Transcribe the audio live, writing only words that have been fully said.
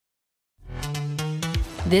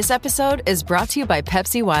This episode is brought to you by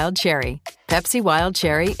Pepsi Wild Cherry. Pepsi Wild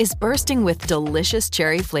Cherry is bursting with delicious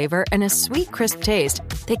cherry flavor and a sweet, crisp taste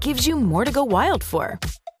that gives you more to go wild for.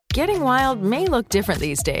 Getting wild may look different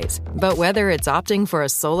these days, but whether it's opting for a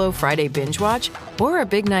solo Friday binge watch or a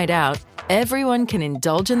big night out, everyone can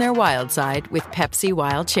indulge in their wild side with Pepsi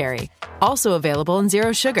Wild Cherry. Also available in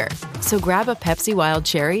Zero Sugar. So grab a Pepsi Wild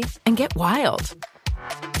Cherry and get wild.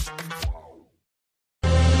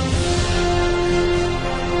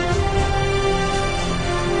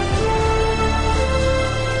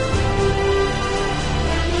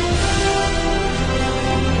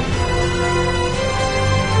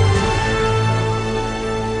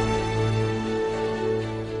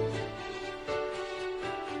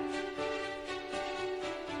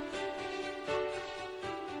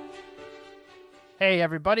 Hey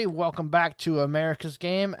everybody, welcome back to America's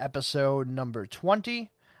Game, episode number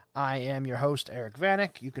 20. I am your host, Eric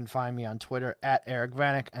Vanek. You can find me on Twitter at Eric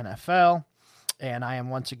Vanek NFL. And I am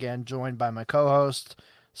once again joined by my co-host,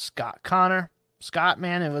 Scott Connor. Scott,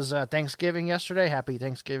 man, it was Thanksgiving yesterday. Happy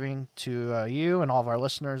Thanksgiving to you and all of our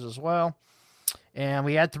listeners as well. And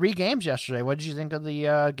we had 3 games yesterday. What did you think of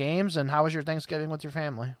the games, and how was your Thanksgiving with your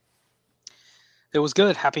family? It was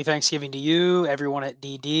good. Happy Thanksgiving to you, everyone at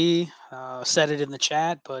DD. Said it in the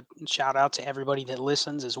chat, but shout out to everybody that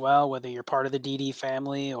listens as well, whether you're part of the DD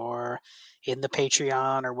family or in the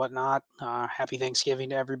Patreon or whatnot. Happy Thanksgiving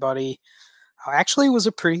to everybody. Actually, it was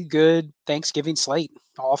a pretty good Thanksgiving slate.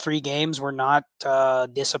 All 3 games were not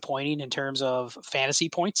disappointing in terms of fantasy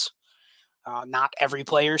points. Not every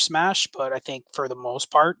player smashed, but I think for the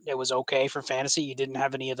most part, it was okay for fantasy. You didn't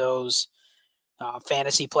have any of those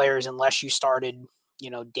fantasy players unless you started,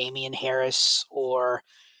 Damian Harris, or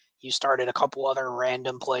you started a couple other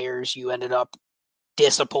random players. You ended up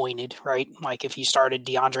disappointed, right? Like if you started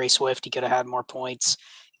DeAndre Swift, he could have had more points.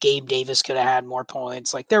 Gabe Davis could have had more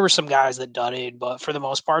points. Like there were some guys that dudded, but for the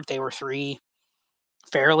most part, they were 3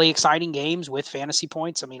 fairly exciting games with fantasy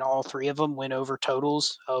points. I mean, all 3 of them went over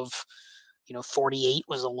totals of, 48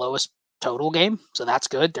 was the lowest total game. So that's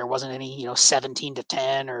good. There wasn't any,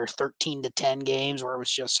 17-10 or 13-10 games where it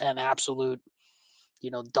was just an absolute,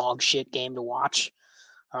 dog shit game to watch.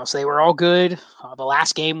 So they were all good. The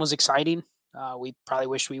last game was exciting. We probably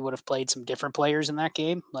wish we would have played some different players in that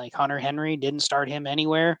game. Like Hunter Henry, didn't start him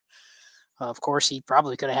anywhere. Of course, he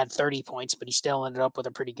probably could have had 30 points, but he still ended up with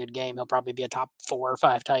a pretty good game. He'll probably be a top 4 or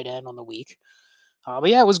 5 tight end on the week. But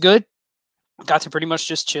yeah, it was good. Got to pretty much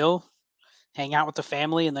just chill, hang out with the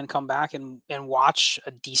family, and then come back and watch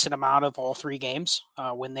a decent amount of all 3 games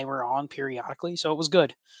when they were on periodically. So it was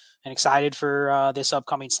good, and excited for this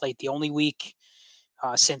upcoming slate. The only week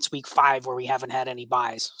since week 5 where we haven't had any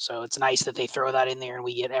buys. So it's nice that they throw that in there and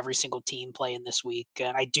we get every single team playing this week.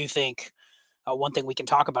 And I do think one thing we can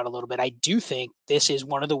talk about a little bit, I do think this is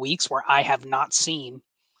one of the weeks where I have not seen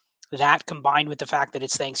that, combined with the fact that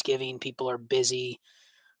it's Thanksgiving, people are busy,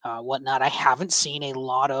 whatnot. I haven't seen a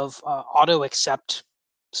lot of auto accept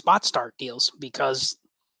spot start deals because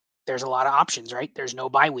there's a lot of options, right? There's no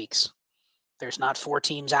bye weeks. There's not 4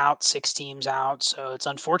 teams out, 6 teams out. So it's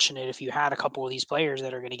unfortunate if you had a couple of these players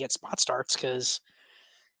that are going to get spot starts because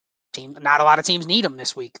not a lot of teams need them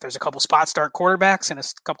this week. There's a couple spot start quarterbacks and a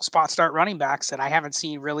couple spot start running backs that I haven't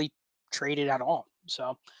seen really traded at all.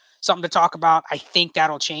 So something to talk about. I think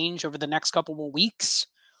that'll change over the next couple of weeks.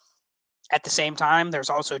 At the same time, there's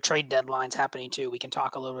also trade deadlines happening too. We can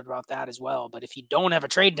talk a little bit about that as well. But if you don't have a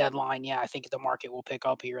trade deadline, I think the market will pick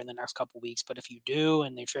up here in the next couple of weeks. But if you do,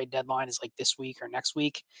 and the trade deadline is like this week or next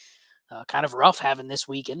week, kind of rough having this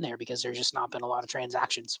week in there because there's just not been a lot of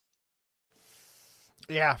transactions.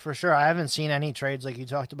 Yeah, for sure. I haven't seen any trades like you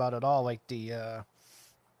talked about at all, like the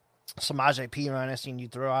Samaje Perine I've seen you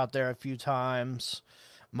throw out there a few times.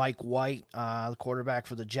 Mike White, the quarterback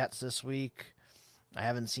for the Jets this week. I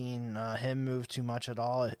haven't seen him move too much at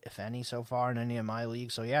all, if any, so far in any of my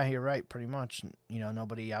leagues. So, yeah, you're right, pretty much.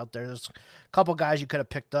 Nobody out there. There's a couple guys you could have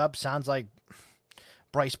picked up. Sounds like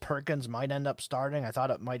Bryce Perkins might end up starting. I thought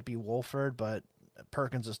it might be Wolford, but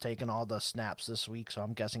Perkins has taken all the snaps this week, so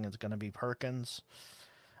I'm guessing it's going to be Perkins.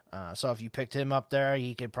 So if you picked him up there,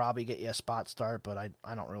 he could probably get you a spot start, but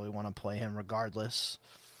I don't really want to play him regardless.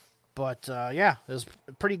 But, yeah, it was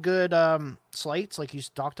pretty good slates like you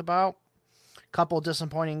talked about. Couple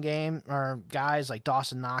disappointing guys like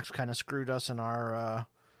Dawson Knox kind of screwed us in our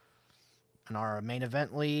main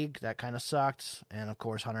event league. That kind of sucked. And of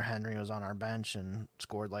course, Hunter Henry was on our bench and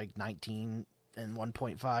scored like 19 and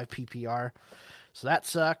 1.5 PPR. So that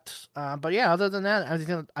sucked. But yeah, other than that,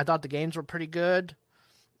 I thought the games were pretty good.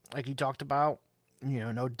 Like you talked about,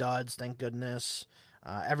 no duds, thank goodness.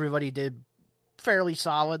 Everybody did fairly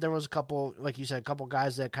solid. There was a couple, like you said, a couple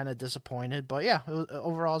guys that kind of disappointed, but yeah,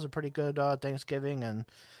 overall it was a pretty good Thanksgiving, and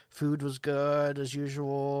food was good as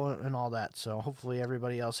usual and all that. So hopefully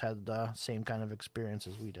everybody else had the same kind of experience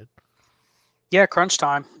as we did. Yeah, crunch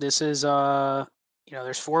time. This is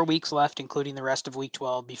there's 4 weeks left, including the rest of week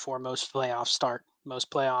 12 before most playoffs start. Most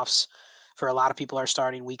playoffs for a lot of people are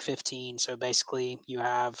starting week 15. So basically you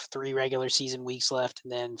have 3 regular season weeks left.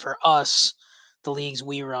 And then for us, the leagues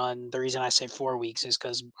we run, the reason I say 4 weeks is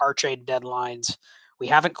because our trade deadlines, we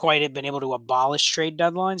haven't quite been able to abolish trade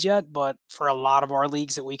deadlines yet, but for a lot of our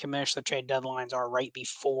leagues that we commission, the trade deadlines are right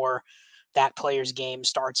before that player's game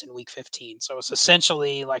starts in week 15. So it's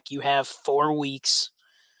essentially like you have 4 weeks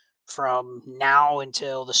from now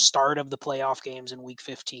until the start of the playoff games in week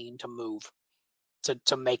 15 to move,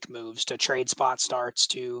 to make moves, to trade spot starts,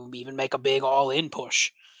 to even make a big all-in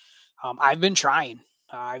push. I've been trying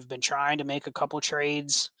to make a couple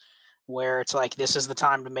trades where it's like, this is the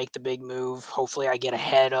time to make the big move. Hopefully I get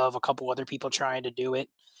ahead of a couple other people trying to do it.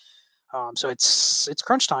 So it's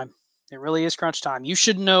crunch time. It really is crunch time. You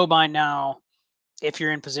should know by now if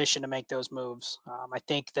you're in position to make those moves. I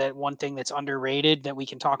think that one thing that's underrated that we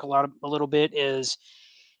can talk a little bit is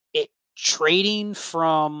it trading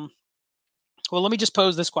from. Well, let me just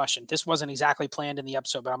pose this question. This wasn't exactly planned in the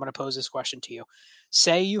episode, but I'm going to pose this question to you.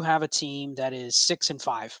 Say you have a team that is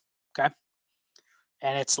 6-5, okay,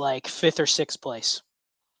 and it's like 5th or 6th place.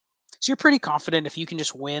 So you're pretty confident if you can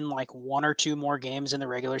just win like 1 or 2 more games in the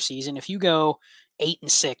regular season. If you go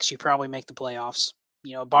 8-6, you probably make the playoffs.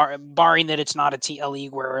 Barring that it's not a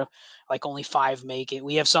league where like only 5 make it.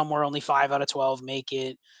 We have some where only 5 out of 12 make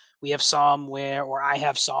it. We have some or I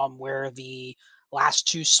have some where the last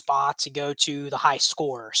 2 spots go to the high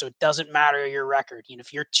scorer. So it doesn't matter your record.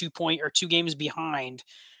 If you're 2 games behind,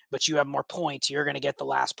 but you have more points, you're going to get the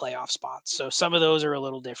last playoff spots. So some of those are a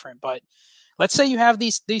little different, but let's say you have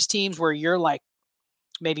these teams where you're like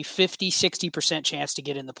maybe 50-60% chance to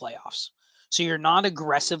get in the playoffs. So you're not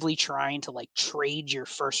aggressively trying to like trade your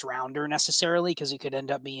first rounder necessarily, because it could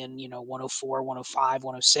end up being, 104, 105,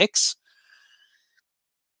 106.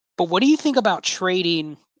 But what do you think about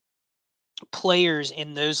trading players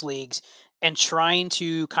in those leagues and trying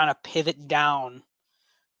to kind of pivot down,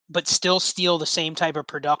 but still steal the same type of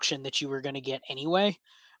production that you were going to get anyway,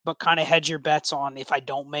 but kind of hedge your bets on, if I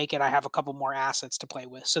don't make it, I have a couple more assets to play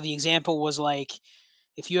with? So the example was like,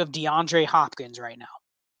 if you have DeAndre Hopkins right now,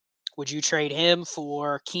 would you trade him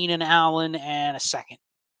for Keenan Allen and a second?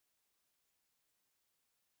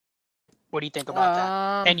 What do you think about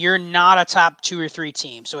that? And you're not a top 2 or 3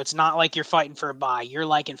 team, so it's not like you're fighting for a bye. You're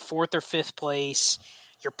like in 4th or 5th place.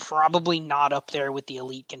 You're probably not up there with the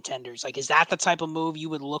elite contenders. Like, is that the type of move you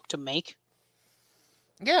would look to make?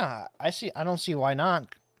 Yeah, I don't see why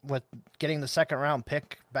not, with getting the 2nd round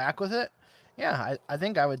pick back with it. Yeah, I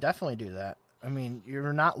think I would definitely do that. I mean,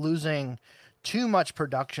 you're not losing too much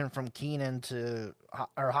production from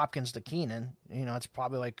Hopkins to Keenan. It's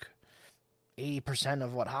probably like 80%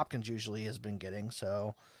 of what Hopkins usually has been getting.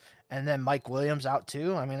 So, and then Mike Williams out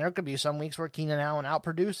too. I mean, there could be some weeks where Keenan Allen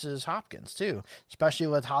outproduces Hopkins too, especially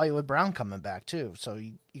with Hollywood Brown coming back too. So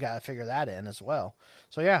you got to figure that in as well.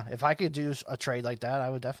 So yeah, if I could do a trade like that,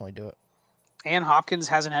 I would definitely do it. And Hopkins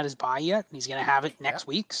hasn't had his bye yet. He's going to have it next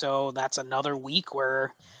week. So that's another week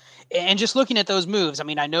where, and just looking at those moves, I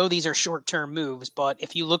mean, I know these are short-term moves, but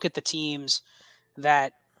if you look at the teams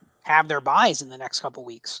that have their buys in the next couple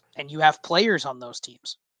weeks and you have players on those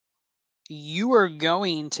teams, you are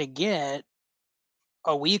going to get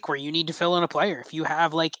a week where you need to fill in a player. If you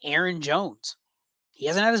have like Aaron Jones, he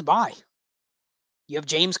hasn't had his bye. You have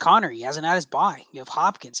James Conner, he hasn't had his bye. You have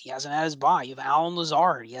Hopkins, he hasn't had his bye. You have Allen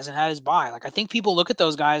Lazard, he hasn't had his bye. Like, I think people look at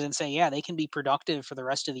those guys and say, yeah, they can be productive for the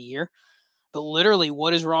rest of the year. But literally,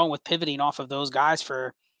 what is wrong with pivoting off of those guys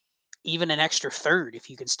for even an extra third if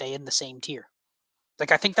you can stay in the same tier?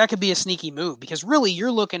 Like, I think that could be a sneaky move, because really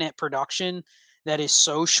you're looking at production that is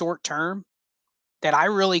so short term that I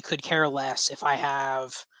really could care less if I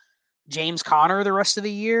have James Conner the rest of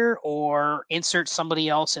the year or insert somebody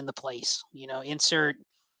else in the place. Insert,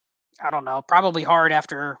 I don't know, probably hard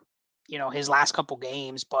after, his last couple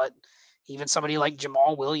games, but even somebody like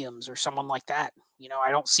Jamal Williams or someone like that.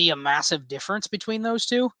 I don't see a massive difference between those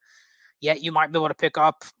two, yet you might be able to pick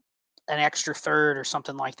up an extra third or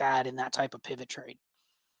something like that in that type of pivot trade.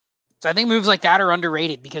 So I think moves like that are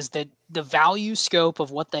underrated, because the value scope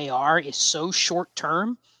of what they are is so short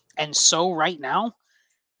term and so right now,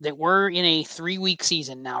 that we're in a 3-week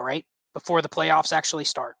season now, right? Before the playoffs actually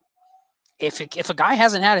start. If a guy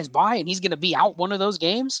hasn't had his bye and he's going to be out one of those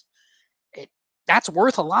games, that's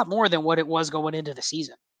worth a lot more than what it was going into the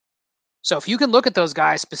season. So if you can look at those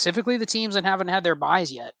guys, specifically the teams that haven't had their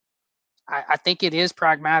buys yet, I think it is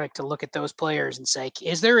pragmatic to look at those players and say,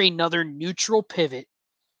 is there another neutral pivot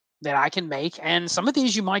that I can make? And some of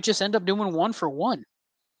these you might just end up doing 1-for-1.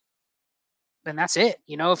 And that's it.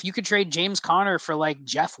 If you could trade James Conner for like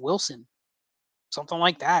Jeff Wilson, something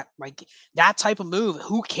like that, like that type of move,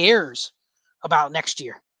 who cares about next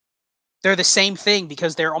year? They're the same thing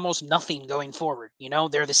because they're almost nothing going forward.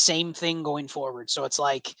 They're the same thing going forward. So it's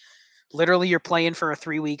like literally you're playing for a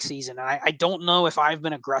 3-week season. I don't know if I've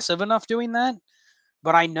been aggressive enough doing that,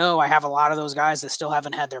 but I know I have a lot of those guys that still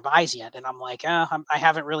haven't had their buys yet. And I'm like, I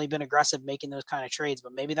haven't really been aggressive making those kind of trades,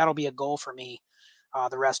 but maybe that'll be a goal for me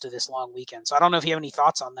the rest of this long weekend. So I don't know if you have any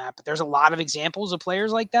thoughts on that, but there's a lot of examples of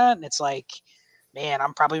players like that. And it's like, man,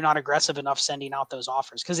 I'm probably not aggressive enough sending out those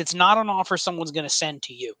offers because it's not an offer someone's going to send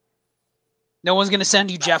to you. No one's going to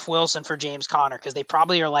send you Jeff Wilson for James Conner because they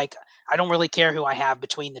probably are like, I don't really care who I have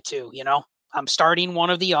between the two. I'm starting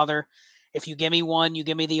one or the other. If you give me one, you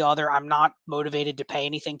give me the other. I'm not motivated to pay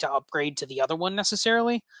anything to upgrade to the other one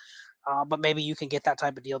necessarily, but maybe you can get that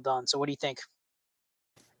type of deal done. So what do you think?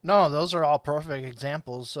 No, those are all perfect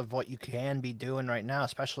examples of what you can be doing right now,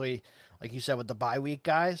 especially like you said with the bye week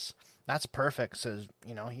guys. That's perfect. So,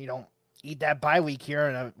 you don't eat that bye week here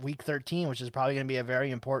in a week 13, which is probably going to be a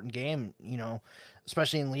very important game,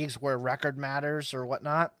 especially in leagues where record matters or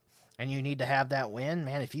whatnot, and you need to have that win.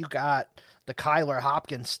 Man, if you got the Kyler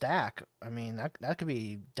Hopkins stack, I mean, that could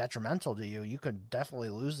be detrimental to you. You could definitely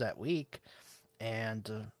lose that week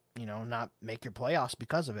and, not make your playoffs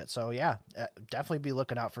because of it. So, yeah, definitely be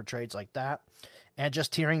looking out for trades like that. And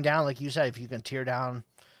just tearing down, like you said, if you can tear down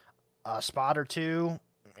a spot or two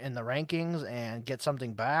in the rankings and get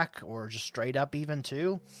something back, or just straight up even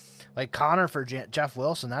too, like Connor for Jeff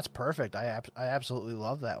Wilson, that's perfect. I absolutely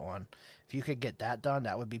love that one. If you could get that done,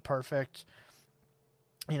 that would be perfect.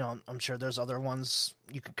 I'm sure there's other ones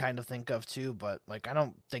you could kind of think of too, but like I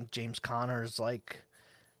don't think James Conner is like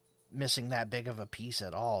missing that big of a piece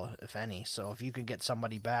at all, if any. So if you could get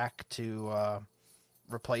somebody back to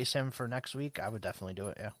replace him for next week, I would definitely do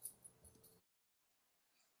it. Yeah.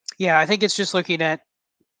 Yeah, I think it's just looking at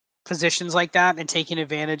positions like that and taking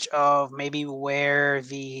advantage of maybe where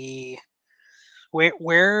the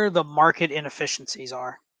market inefficiencies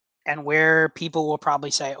are and where people will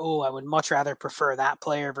probably say, oh, I would much rather prefer that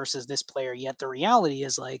player versus this player. Yet the reality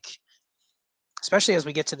is, like, especially as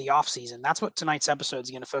we get to the off season, that's what tonight's episode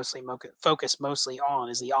is going to focus mostly on,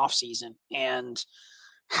 is the off season and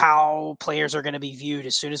how players are going to be viewed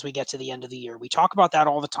as soon as we get to the end of the year. We talk about that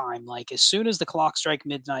all the time. Like, as soon as the clock strike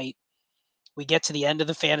midnight, we get to the end of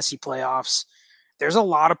the fantasy playoffs, there's a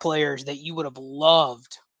lot of players that you would have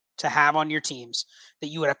loved to have on your teams that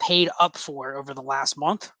you would have paid up for over the last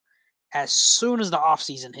month. As soon as the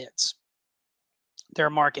offseason hits, their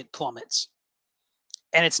market plummets.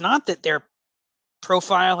 And it's not that their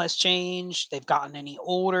profile has changed, they've gotten any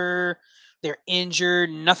older, they're injured,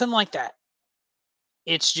 nothing like that.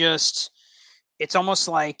 It's just, it's almost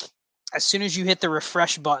like as soon as you hit the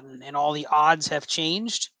refresh button and all the odds have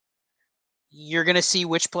changed, you're going to see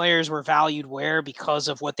which players were valued where because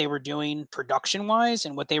of what they were doing production-wise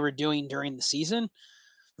and what they were doing during the season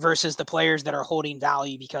versus the players that are holding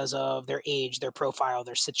value because of their age, their profile,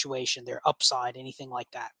 their situation, their upside, anything like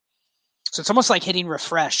that. So it's almost like hitting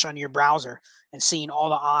refresh on your browser and seeing all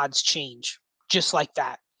the odds change just like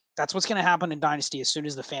that. That's what's going to happen in Dynasty as soon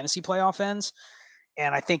as the fantasy playoff ends.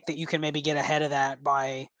 And I think that you can maybe get ahead of that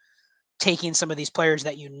by taking some of these players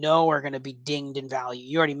that you know are going to be dinged in value.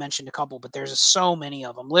 You already mentioned a couple, but there's so many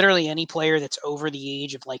of them. Literally any player that's over the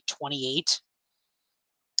age of like 28,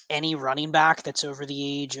 any running back that's over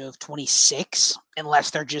the age of 26,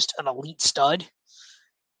 unless they're just an elite stud,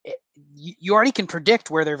 you already can predict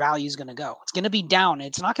where their value is going to go. It's going to be down.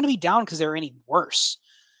 It's not going to be down because they're any worse.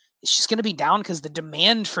 It's just going to be down because the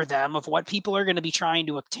demand for them of what people are going to be trying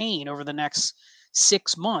to obtain over the next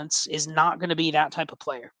 6 months is not going to be that type of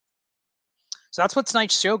player. So that's what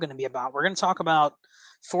tonight's show going to be about. We're going to talk about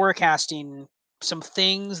forecasting some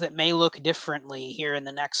things that may look differently here in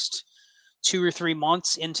the next 2 or 3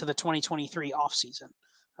 months into the 2023 offseason.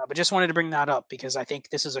 But just wanted to bring that up because I think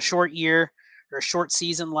this is a short year or a short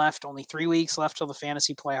season left, only 3 weeks left till the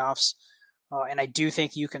fantasy playoffs. And I do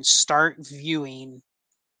think you can start viewing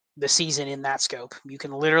the season in that scope. You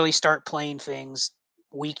can literally start playing things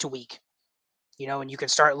week to week. And you can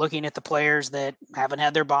start looking at the players that haven't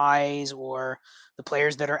had their buys or the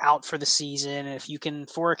players that are out for the season. And if you can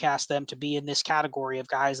forecast them to be in this category of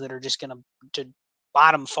guys that are just going to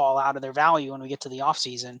bottom fall out of their value when we get to the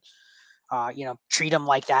offseason, treat them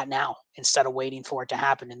like that now instead of waiting for it to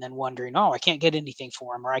happen and then wondering, oh, I can't get anything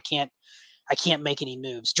for them, or I can't I can't make any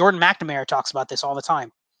moves. Jordan McNamara talks about this all the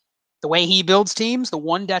time. The way he builds teams, the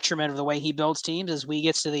one detriment of the way he builds teams is we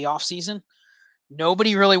gets to the offseason,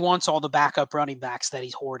 nobody really wants all the backup running backs that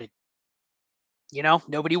he's hoarded.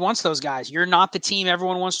 Nobody wants those guys. You're not the team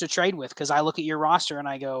everyone wants to trade with, because I look at your roster and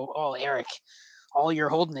I go, oh, Eric, all you're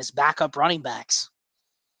holding is backup running backs.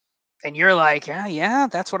 And you're like, yeah,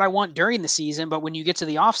 that's what I want during the season. But when you get to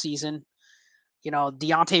the offseason,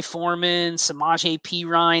 Deontay Foreman, Samaje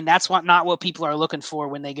Perine, that's not what people are looking for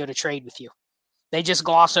when they go to trade with you. They just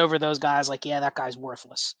gloss over those guys like, yeah, that guy's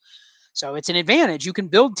worthless. So it's an advantage. You can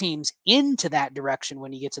build teams into that direction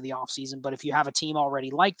when you get to the offseason. But if you have a team already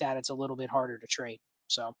like that, it's a little bit harder to trade.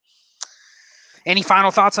 So any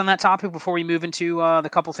final thoughts on that topic before we move into the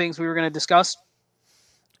couple things we were going to discuss?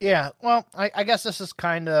 Yeah, well, I guess this is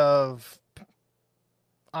kind of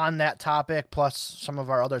on that topic, plus some of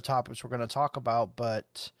our other topics we're going to talk about.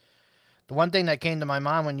 But the one thing that came to my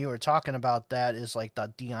mind when you were talking about that is like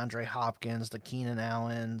the DeAndre Hopkins, the Keenan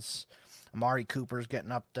Allens, Amari Cooper's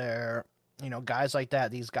getting up there. Guys like that,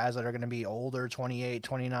 these guys that are going to be older, 28,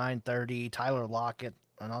 29, 30, Tyler Lockett,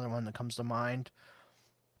 another one that comes to mind.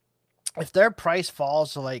 If their price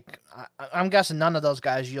falls to I'm guessing none of those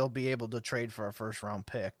guys you'll be able to trade for a first round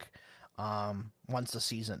pick once the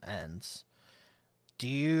season ends.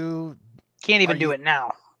 Can't even do it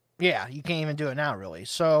now. Yeah, you can't even do it now, really.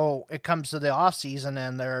 So it comes to the off season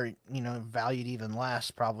and they're, valued even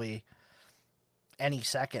less, probably any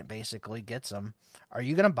second basically gets them. Are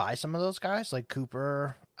you going to buy some of those guys like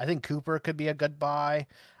Cooper? I think Cooper could be a good buy.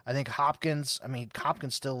 I think Hopkins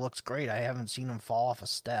still looks great. I haven't seen him fall off a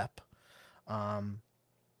step.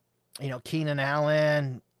 Keenan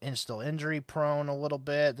Allen is still injury prone a little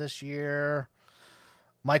bit this year.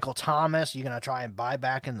 Michael Thomas, you're going to try and buy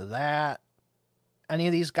back into that. Any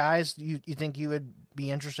of these guys you think you would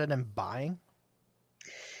be interested in buying?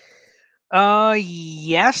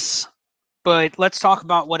 Yes, but let's talk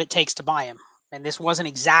about what it takes to buy him. And this wasn't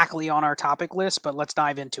exactly on our topic list, but let's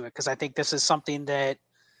dive into it, because I think this is something that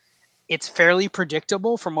it's fairly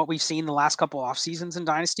predictable from what we've seen the last couple off seasons in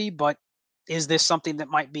Dynasty, but is this something that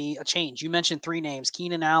might be a change? You mentioned 3 names: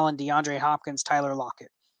 Keenan Allen, DeAndre Hopkins, Tyler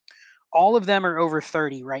Lockett. All of them are over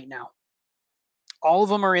 30 right now. All of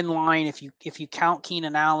them are in line, if you count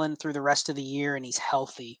Keenan Allen through the rest of the year and he's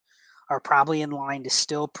healthy, are probably in line to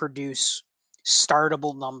still produce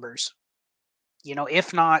startable numbers.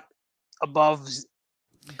 If not above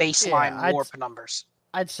baseline warp numbers.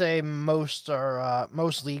 I'd say most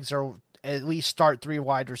leagues are at least start 3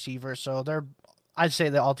 wide receivers, so I'd say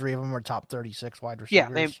that all 3 of them are top 36 wide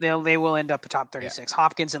receivers. Yeah, they will end up at top 36. Yeah.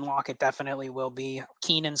 Hopkins and Lockett definitely will be.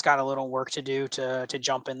 Keenan's got a little work to do to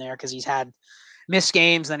jump in there, because he's had missed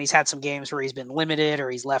games, then he's had some games where he's been limited or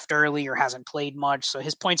he's left early or hasn't played much. So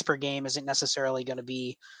his points per game isn't necessarily going to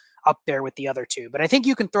be up there with the other 2. But I think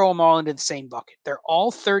you can throw them all into the same bucket. They're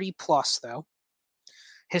all 30 plus, though.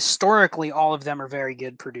 Historically, all of them are very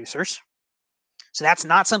good producers. So that's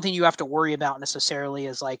not something you have to worry about necessarily,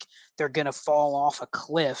 as like they're going to fall off a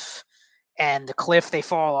cliff. And the cliff they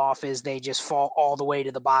fall off is they just fall all the way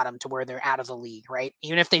to the bottom to where they're out of the league, right?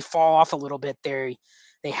 Even if they fall off a little bit, they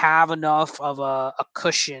have enough of a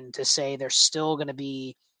cushion to say they're still going to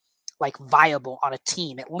be like viable on a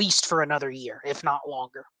team, at least for another year, if not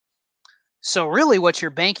longer. So really what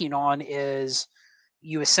you're banking on is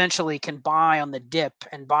you essentially can buy on the dip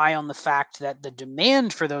and buy on the fact that the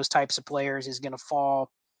demand for those types of players is going to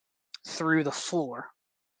fall through the floor.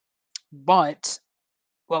 But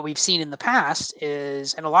what we've seen in the past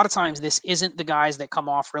is, and a lot of times this isn't the guys that come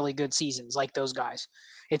off really good seasons like those guys.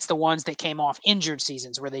 It's the ones that came off injured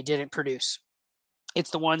seasons where they didn't produce. It's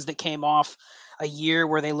the ones that came off a year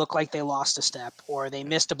where they look like they lost a step, or they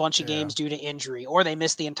missed a bunch of games due to injury, or they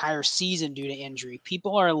missed the entire season due to injury.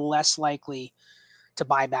 People are less likely to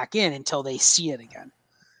buy back in until they see it again.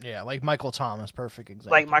 Yeah, like Michael Thomas, perfect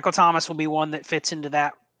example. Like Michael Thomas will be one that fits into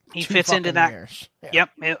that. He fits into that. Yeah.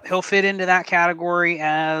 Yep, he'll fit into that category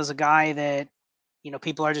as a guy that,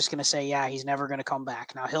 people are just going to say, yeah, he's never going to come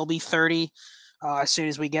back. Now, he'll be 30 as soon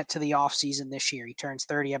as we get to the offseason this year. He turns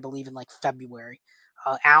 30, I believe, in like February.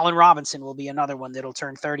 Allen Robinson will be another one that'll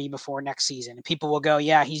turn 30 before next season. And people will go,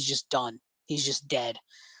 yeah, he's just done. He's just dead.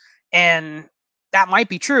 And that might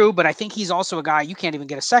be true, but I think he's also a guy you can't even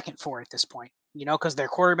get a second for at this point, because their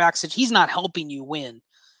quarterbacks, he's not helping you win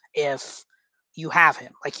if you have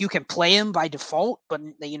him. Like, you can play him by default, but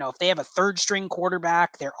if they have a 3rd string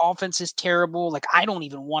quarterback, their offense is terrible. Like, I don't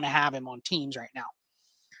even want to have him on teams right now.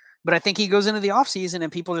 But I think he goes into the offseason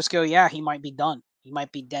and people just go, yeah, he might be done. He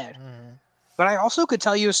might be dead. Mm. But I also could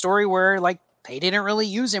tell you a story where, like, They didn't really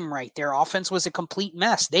use him right. Their offense was a complete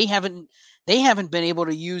mess. They haven't been able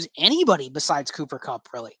to use anybody besides Cooper Kupp,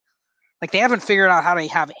 really. Like, they haven't figured out how to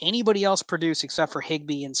have anybody else produce except for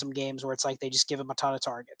Higbee in some games where it's like they just give him a ton of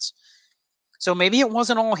targets. So maybe it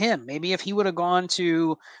wasn't all him. Maybe if he would have gone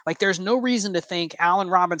to, like, there's no reason to think Allen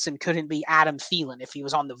Robinson couldn't be Adam Thielen if he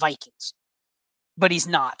was on the Vikings, but he's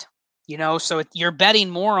not, so you're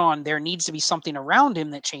betting more on there needs to be something around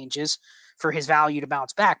him that changes for his value to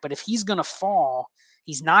bounce back. But if he's going to fall,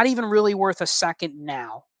 he's not even really worth a second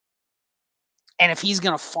now. And if he's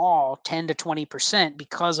going to fall 10 to 20%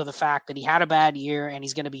 because of the fact that he had a bad year and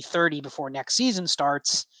he's going to be 30 before next season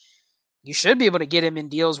starts, you should be able to get him in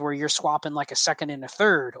deals where you're swapping like a second and a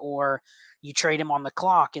third, or you trade him on the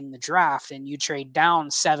clock in the draft and you trade down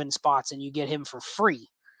 7 spots and you get him for free.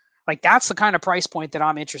 Like, that's the kind of price point that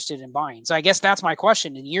I'm interested in buying. So I guess that's my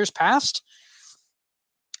question. In years past,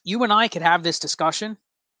 you and I could have this discussion,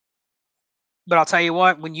 but I'll tell you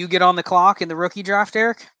what, when you get on the clock in the rookie draft,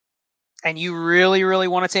 Eric, and you really, really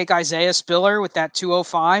want to take Isaiah Spiller with that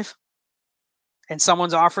 205, and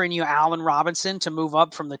someone's offering you Allen Robinson to move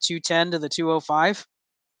up from the 210 to the 205,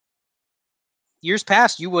 years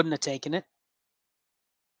past, you wouldn't have taken it.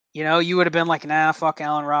 You would have been like, nah, fuck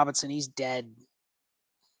Allen Robinson. He's dead.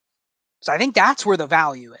 So I think that's where the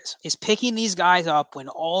value is picking these guys up when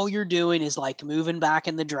all you're doing is like moving back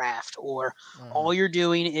in the draft, or all you're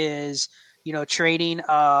doing is, trading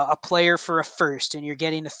a player for a first and you're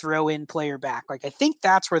getting a throw-in player back. Like, I think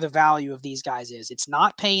that's where the value of these guys is. It's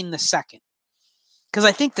not paying the second. Because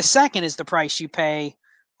I think the second is the price you pay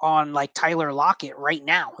on like Tyler Lockett right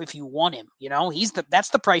now if you want him. That's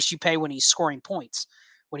the price you pay when he's scoring points.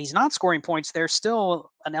 When he's not scoring points, there's still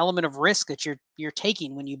an element of risk that you're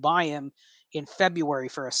taking when you buy him in February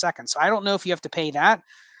for a second. So I don't know if you have to pay that,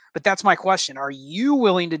 but that's my question. Are you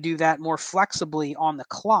willing to do that more flexibly on the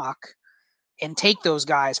clock and take those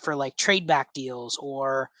guys for like trade back deals?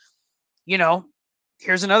 Or,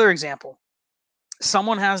 here's another example.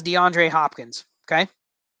 Someone has DeAndre Hopkins. Okay.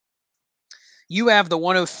 You have the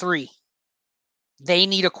 103. They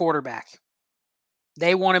need a quarterback.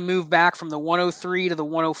 They want to move back from the 103 to the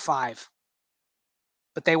 105,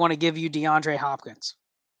 but they want to give you DeAndre Hopkins.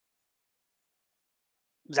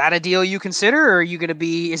 Is that a deal you consider, or is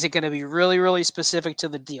it going to be really, really specific to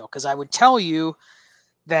the deal? Because I would tell you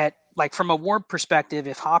that, like, from a WARP perspective,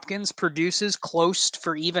 if Hopkins produces close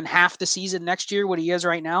for even half the season next year, what he is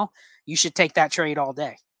right now, you should take that trade all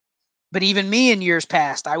day. But even me in years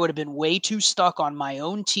past, I would have been way too stuck on my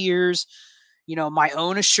own tiers, my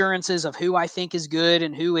own assurances of who I think is good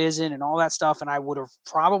and who isn't and all that stuff. And I would have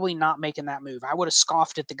probably not making that move. I would have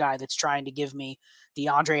scoffed at the guy that's trying to give me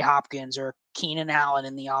DeAndre Hopkins or Keenan Allen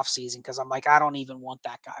in the offseason, because I'm like, I don't even want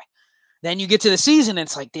that guy. Then you get to the season and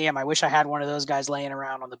it's like, damn, I wish I had one of those guys laying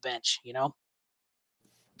around on the bench,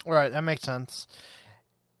 Right, that makes sense.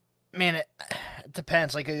 Man, it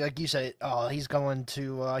depends. Like you said, he's going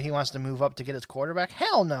to he wants to move up to get his quarterback.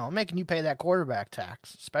 Hell no, I'm making you pay that quarterback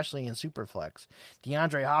tax, especially in Superflex.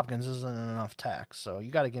 DeAndre Hopkins isn't enough tax, so you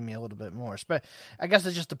got to give me a little bit more. But I guess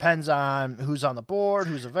it just depends on who's on the board,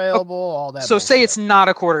 who's available, all that. So bullshit. Say it's not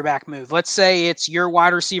a quarterback move. Let's say it's your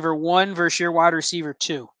wide receiver 1 versus your wide receiver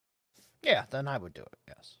 2. Yeah, then I would do it.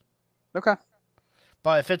 Yes. Okay.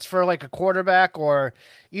 But if it's for like a quarterback, or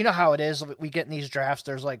you know how it is, we get in these drafts,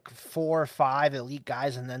 there's like 4 or 5 elite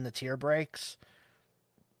guys and then the tier breaks.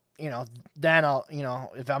 Then I'll,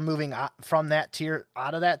 if I'm moving from that tier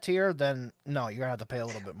out of that tier, then no, you're gonna have to pay a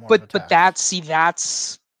little bit more. But that's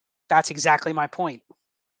exactly my point.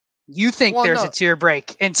 You think there's a tier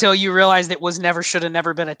break until you realize that should have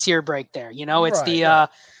never been a tier break there. It's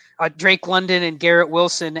right, Drake London and Garrett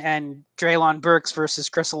Wilson and Treylon Burks versus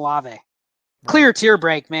Chris Olave. Clear tier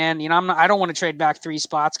break, man. I don't want to trade back 3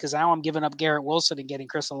 spots because now I'm giving up Garrett Wilson and getting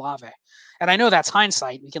Chris Olave. And I know that's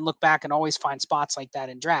hindsight. We can look back and always find spots like that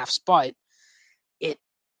in drafts. But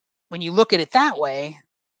when you look at it that way,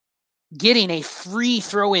 getting a free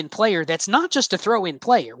throw-in player that's not just a throw-in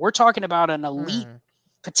player. We're talking about an elite,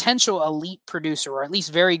 potential elite producer, or at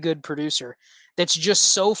least very good producer, that's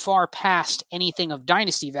just so far past anything of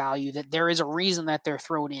dynasty value that there is a reason that they're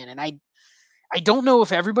thrown in. And I don't know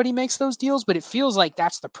if everybody makes those deals, but it feels like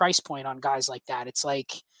that's the price point on guys like that. It's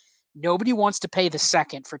like nobody wants to pay the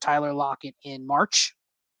second for Tyler Lockett in March.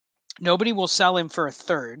 Nobody will sell him for a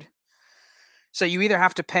third. So you either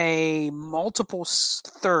have to pay multiple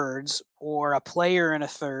thirds or a player and a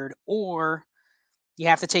third, or you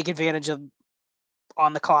have to take advantage of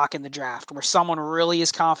on the clock in the draft where someone really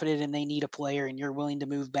is confident and they need a player and you're willing to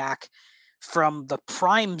move back from the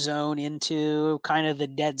prime zone into kind of the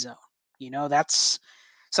dead zone.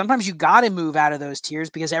 Sometimes you got to move out of those tiers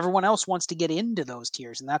because everyone else wants to get into those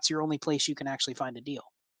tiers, and that's your only place you can actually find a deal.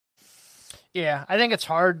 Yeah, I think it's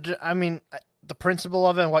hard. I mean, the principle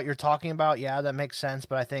of it and what you're talking about, yeah, that makes sense.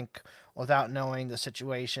 But I think without knowing the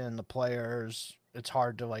situation, the players, it's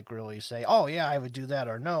hard to like really say, oh, yeah, I would do that,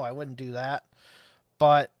 or no, I wouldn't do that.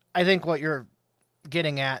 But I think what you're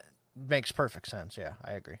getting at makes perfect sense. Yeah,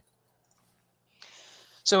 I agree.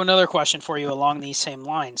 So another question for you along these same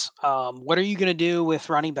lines. What are you going to do with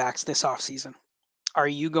running backs this offseason? Are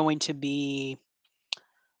you going to be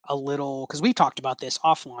a little, because we've talked about this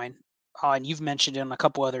offline, and you've mentioned it on a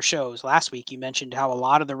couple other shows. Last week, you mentioned how a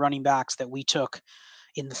lot of the running backs that we took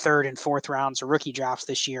in the third and fourth rounds of rookie drafts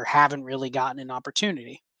this year haven't really gotten an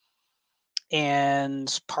opportunity.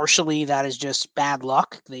 And partially that is just bad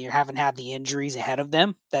luck. They haven't had the injuries ahead of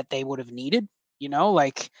them that they would have needed.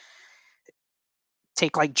 Like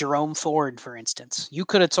take like Jerome Ford, for instance. You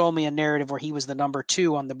could have told me a narrative where he was the number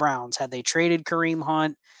 2 on the Browns. Had they traded Kareem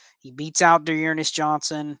Hunt, he beats out Dearness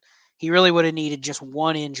Johnson. He really would have needed just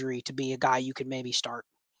one injury to be a guy you could maybe start.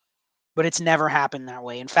 But it's never happened that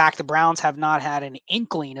way. In fact, the Browns have not had an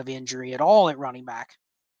inkling of injury at all at running back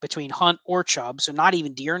between Hunt or Chubb. So not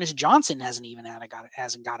even Dearness Johnson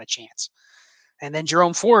hasn't got a chance. And then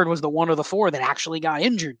Jerome Ford was the one of the 4 that actually got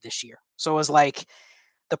injured this year. So it was like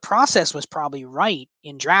the process was probably right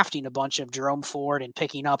in drafting a bunch of Jerome Ford and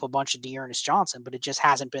picking up a bunch of Dearness Johnson, but it just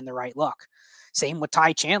hasn't been the right luck. Same with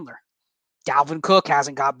Ty Chandler. Dalvin Cook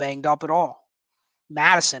hasn't got banged up at all.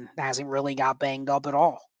 Madison hasn't really got banged up at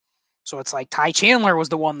all. So it's like Ty Chandler was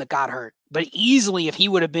the one that got hurt. But easily, if he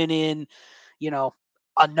would have been in,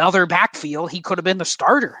 another backfield, he could have been the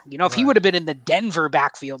starter. If he would have been in the Denver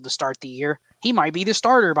backfield to start the year, he might be the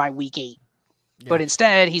starter by week 8. Yeah. But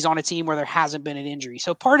instead, he's on a team where there hasn't been an injury.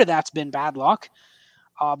 So part of that's been bad luck.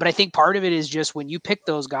 But I think part of it is just when you pick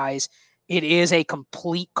those guys, it is a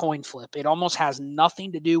complete coin flip. It almost has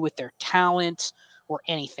nothing to do with their talent or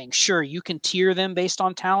anything. Sure, you can tier them based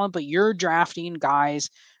on talent, but you're drafting guys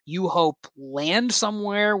you hope land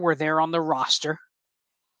somewhere where they're on the roster.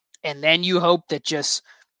 And then you hope that just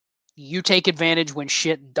you take advantage when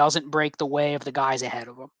shit doesn't break the way of the guys ahead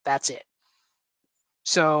of them. That's it.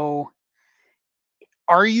 So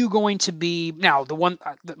are you going to be now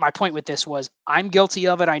my point with this was I'm guilty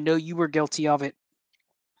of it. I know you were guilty of it.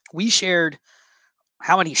 We shared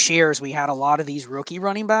how many shares we had a lot of these rookie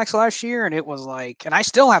running backs last year. And it was like, and I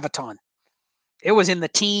still have a ton. It was in the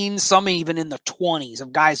teens, some even in the 20s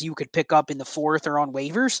of guys you could pick up in the 4th or on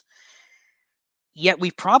waivers. Yet we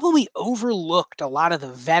probably overlooked a lot of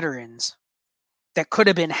the veterans that could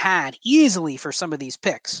have been had easily for some of these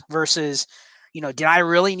picks versus, did I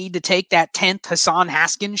really need to take that 10th Hassan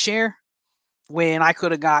Haskins share when I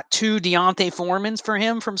could have got 2 Deontay Foreman's for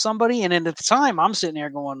him from somebody? And at the time, I'm sitting there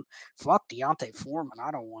going, fuck Deontay Foreman. I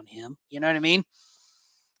don't want him. You know what I mean?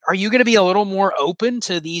 Are you going to be a little more open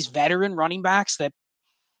to these veteran running backs that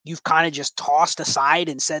you've kind of just tossed aside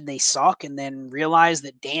and said they suck and then realize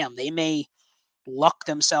that, damn, they may luck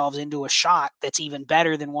themselves into a shot that's even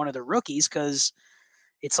better than one of the rookies? Because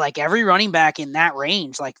it's like every running back in that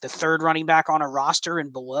range, like the 3rd running back on a roster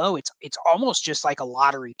and below, it's almost just like a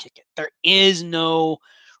lottery ticket. There is no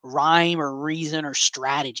rhyme or reason or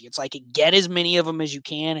strategy. It's like get as many of them as you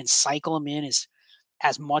can and cycle them in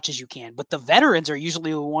as much as you can. But the veterans are usually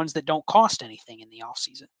the ones that don't cost anything in the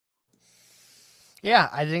offseason. Yeah,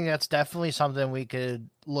 I think that's definitely something we could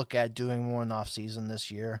look at doing more in the offseason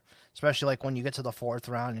this year, especially like when you get to the 4th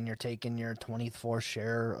round and you're taking your 24th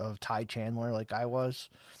share of Ty Chandler like I was.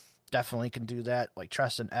 Definitely can do that. Like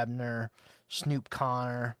Treston Ebner, Snoop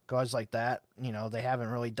Connor, guys like that. They haven't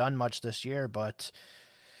really done much this year, but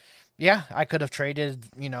yeah, I could have traded,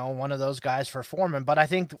 one of those guys for Foreman. But I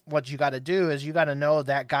think what you got to do is you got to know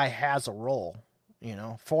that guy has a role.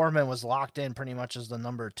 Foreman was locked in pretty much as the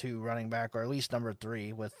number 2 running back, or at least number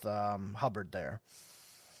 3 with Hubbard there.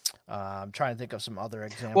 I'm trying to think of some other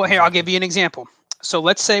examples. Well, here, I'll give you an example. So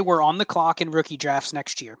let's say we're on the clock in rookie drafts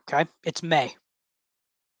next year, okay? It's May.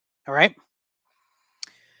 All right?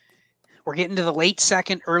 We're getting to the late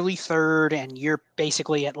 2nd, early 3rd, and you're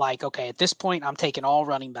basically at like, okay, at this point, I'm taking all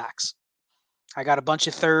running backs. I got a bunch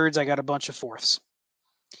of 3rds. I got a bunch of 4ths.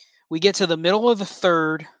 We get to the middle of the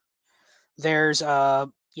 3rd. There's a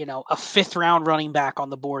 5th round running back on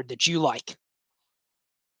the board that you like.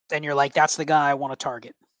 Then you're like, that's the guy I want to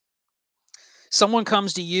target. Someone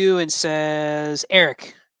comes to you and says,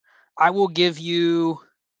 Eric, I will give you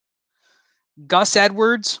Gus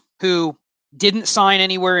Edwards, who didn't sign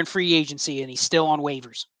anywhere in free agency and he's still on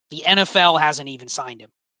waivers. The NFL hasn't even signed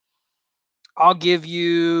him. I'll give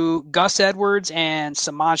you Gus Edwards and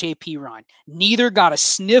Samaje Perine. Neither got a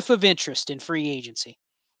sniff of interest in free agency.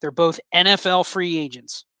 They're both NFL free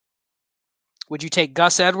agents. Would you take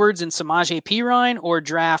Gus Edwards and Samaje Perine or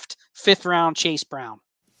draft 5th round Chase Brown?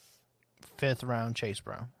 5th round Chase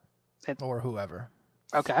Brown. Or whoever.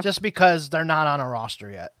 Okay. Just because they're not on a roster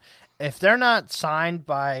yet. If they're not signed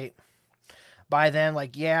by then,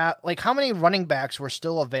 like, yeah, like how many running backs were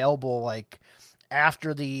still available like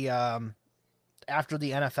after the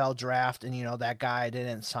NFL draft, and that guy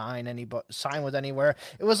didn't sign with anywhere.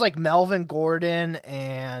 It was like Melvin Gordon,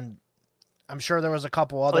 and I'm sure there was a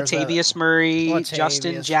couple others. Latavius Murray,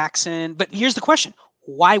 Justin Jackson. But here's the question: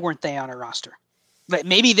 why weren't they on a roster?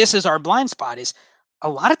 Maybe this is our blind spot. Is a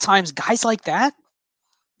lot of times guys like that,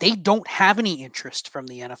 they don't have any interest from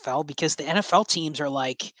the NFL because the NFL teams are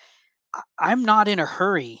like, I'm not in a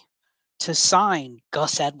hurry to sign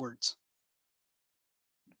Gus Edwards.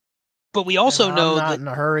 But we also know that I'm not in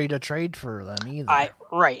a hurry to trade for them either.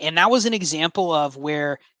 Right. And that was an example of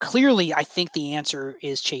where clearly I think the answer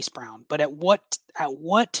is Chase Brown. But at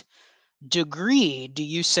what degree do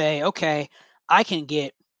you say, okay, I can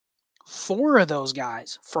get 4 of those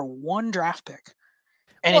guys for 1 draft pick?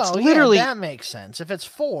 And it's literally that makes sense if it's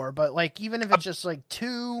 4, but like even if it's just like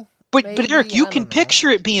 2. But Eric, you can picture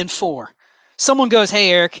it being 4. Someone goes,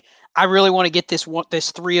 "Hey Eric, I really want to get this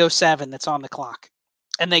 307 that's on the clock."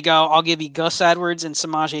 And they go, "I'll give you Gus Edwards and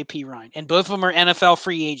Samaje Perine." And both of them are NFL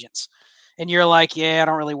free agents. And you're like, "Yeah, I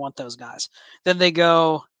don't really want those guys." Then they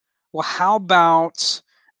go, "Well, how about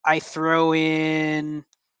I throw in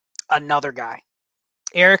another guy?"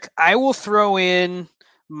 Eric, I will throw in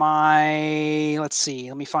let's see,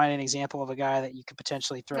 let me find an example of a guy that you could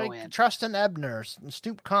potentially throw in. Tristan Ebner,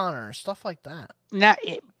 Snoop Connor, stuff like that. Now,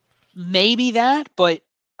 maybe that, but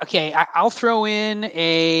okay, I'll throw in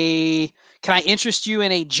can I interest you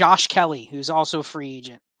in a Josh Kelly, who's also a free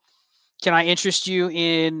agent? Can I interest you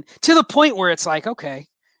in, to the point where it's like, okay,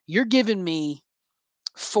 you're giving me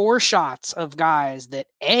 4 shots of guys that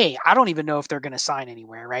A, I don't even know if they're going to sign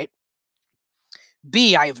anywhere, right?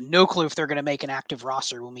 B, I have no clue if they're going to make an active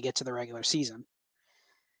roster when we get to the regular season.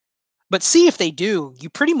 But C, if they do, you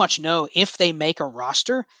pretty much know if they make a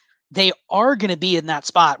roster, they are going to be in that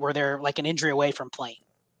spot where they're like an injury away from playing.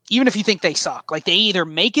 Even if you think they suck, like they either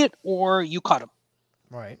make it or you cut them.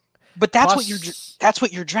 Right. But that's what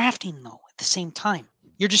you're drafting though. At the same time,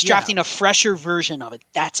 you're just drafting a fresher version of it.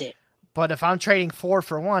 That's it. But if I'm trading 4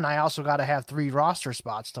 for 1, I also got to have 3 roster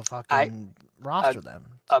spots to fucking roster them.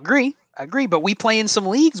 Agree. But we play in some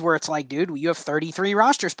leagues where it's like, dude, you have 33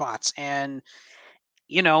 roster spots, and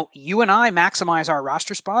you and I maximize our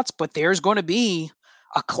roster spots, but there's going to be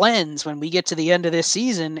a cleanse when we get to the end of this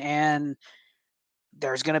season, and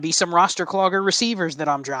there's going to be some roster clogger receivers that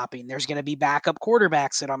I'm dropping. There's going to be backup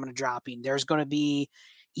quarterbacks that I'm going to dropping. There's going to be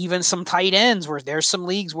even some tight ends where there's some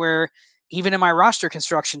leagues where even in my roster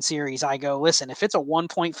construction series, I go, listen, if it's a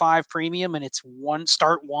 1.5 premium and it's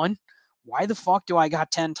start 1, why the fuck do I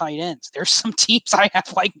got 10 tight ends? There's some teams I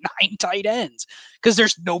have like 9 tight ends because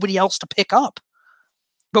there's nobody else to pick up.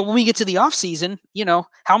 But when we get to the offseason,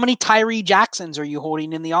 how many Tyree Jacksons are you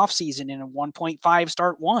holding in the offseason in a 1.5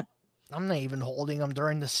 start 1? I'm not even holding him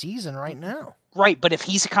during the season right now. Right, but if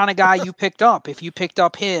he's the kind of guy you picked up, if you picked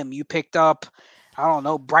up him, you picked up, I don't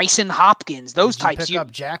know, Bryson Hopkins, those types. Pick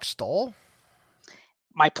up Jack Stoll?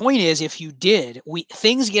 My point is, if you did,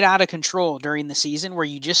 things get out of control during the season where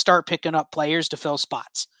you just start picking up players to fill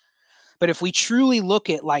spots. But if we truly look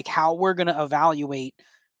at like how we're going to evaluate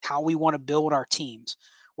how we want to build our teams,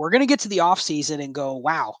 we're going to get to the offseason and go,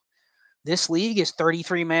 wow, this league is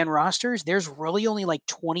 33-man rosters. There's really only like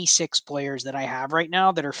 26 players that I have right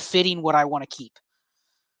now that are fitting what I want to keep.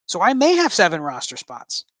 So I may have 7 roster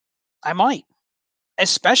spots. I might.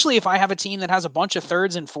 Especially if I have a team that has a bunch of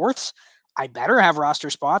 3rds and 4ths. I better have roster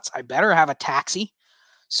spots. I better have a taxi.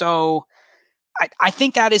 So I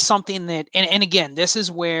think that is something that, and again, this is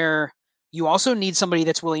where you also need somebody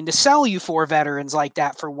that's willing to sell you 4 veterans like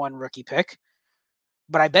that for 1 rookie pick.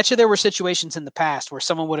 But I bet you there were situations in the past where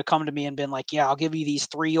someone would have come to me and been like, yeah, I'll give you these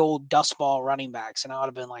 3 old dustball running backs. And I would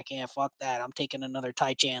have been like, yeah, fuck that. I'm taking another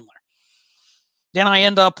Ty Chandler. Then I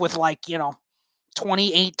end up with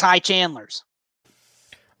 28 Ty Chandlers.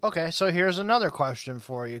 Okay, so here's another question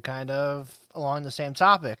for you, kind of along the same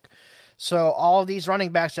topic. So all of these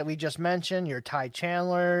running backs that we just mentioned, your Ty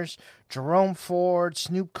Chandlers, Jerome Ford,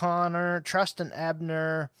 Snoop Connor, Tristan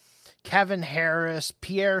Ebner, Kevin Harris,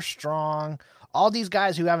 Pierre Strong, all these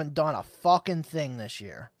guys who haven't done a fucking thing this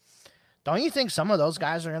year. Don't you think some of those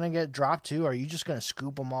guys are going to get dropped too, or are you just going to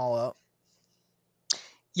scoop them all up?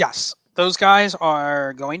 Yes, those guys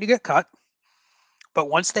are going to get cut. But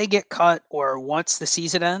once they get cut or once the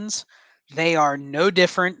season ends, they are no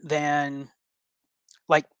different than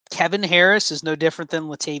Kevin Harris is no different than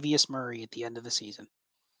Latavius Murray at the end of the season.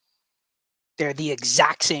 They're the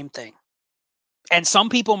exact same thing. And some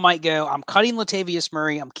people might go, I'm cutting Latavius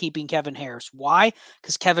Murray, I'm keeping Kevin Harris. Why?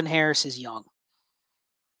 Because Kevin Harris is young.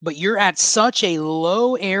 But you're at such a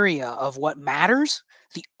low area of what matters.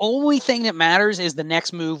 The only thing that matters is the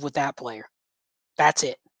next move with that player. That's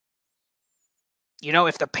it. You know,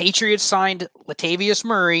 if the Patriots signed Latavius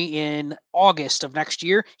Murray in August of next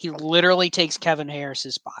year, he literally takes Kevin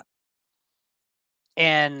Harris's spot.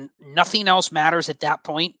 And nothing else matters at that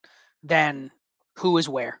point than who is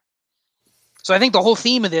where. So I think the whole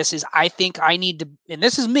theme of this is I think I need to, and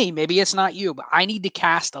this is me, maybe it's not you, but I need to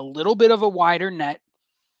cast a little bit of a wider net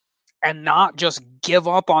and not just give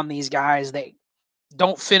up on these guys that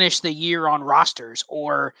don't finish the year on rosters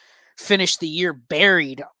or finish the year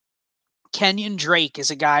buried. Kenyon Drake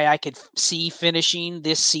is a guy I could see finishing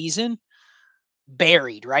this season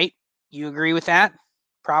buried, right? You agree with that?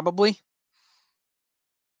 Probably.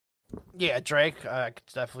 Yeah, Drake, I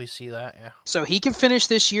could definitely see that, yeah. So he can finish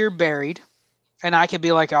this year buried. And I could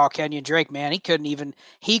be like, oh, Kenyon Drake, man, he couldn't even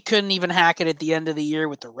hack it at the end of the year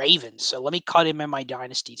with the Ravens. So let me cut him in my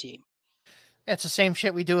dynasty team. It's the same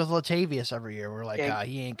shit we do with Latavius every year. We're like,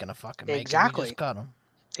 he ain't gonna fucking make it. We just cut him.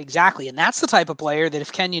 Exactly. And that's the type of player that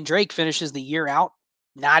if Kenyon Drake finishes the year out,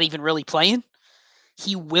 not even really playing,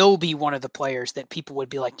 he will be one of the players that people would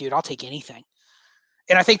be like, dude, I'll take anything.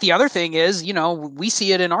 And I think the other thing is, you know, we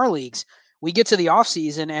see it in our leagues. We get to the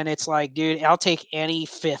offseason and it's like, dude, I'll take any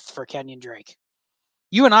fifth for Kenyon Drake.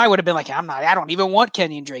 You and I would have been like, I don't even want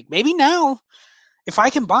Kenyon Drake. Maybe now, if I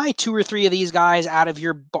can buy 2 or 3 of these guys out of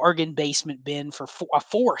your bargain basement bin for a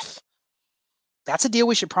fourth, that's a deal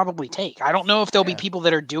we should probably take. I don't know if there'll be people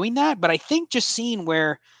that are doing that, but I think just seeing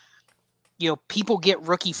where, you know, people get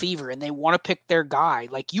rookie fever and they want to pick their guy,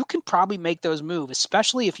 like you can probably make those moves,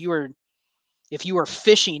 especially if you are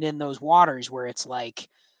fishing in those waters where it's like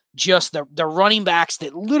just the running backs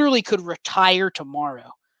that literally could retire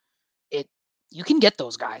tomorrow. You can get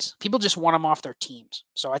those guys. People just want them off their teams.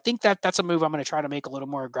 So I think that's a move I'm going to try to make a little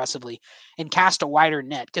more aggressively and cast a wider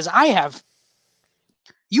net. Because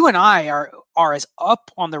you and I are as up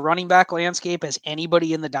on the running back landscape as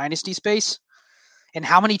anybody in the dynasty space. And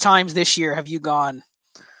how many times this year have you gone,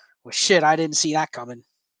 well, shit, I didn't see that coming.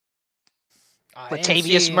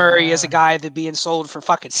 Latavius Murray is a guy that's being sold for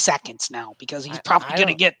fucking seconds now because he's probably going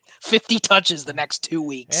to get 50 touches the next 2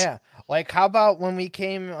 weeks. Yeah. Like, how about when we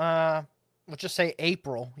came, let's just say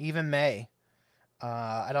April, even May.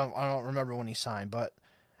 I don't remember when he signed, but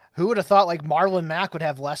who would have thought like Marlon Mack would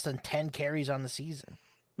have less than 10 carries on the season,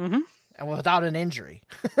 and without an injury?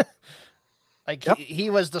 Like he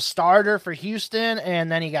was the starter for Houston,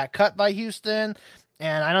 and then he got cut by Houston,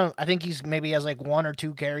 and I think he's maybe has like 1 or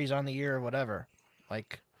 2 carries on the year or whatever.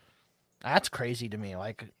 Like that's crazy to me.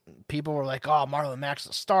 Like people were like, "Oh, Marlon Mack's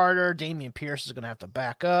the starter. Dameon Pierce is gonna have to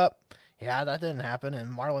back up." Yeah, that didn't happen,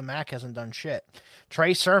 and Marlon Mack hasn't done shit.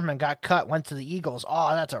 Trey Sermon got cut, went to the Eagles.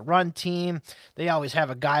 Oh, that's a run team. They always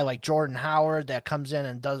have a guy like Jordan Howard that comes in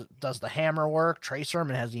and does the hammer work. Trey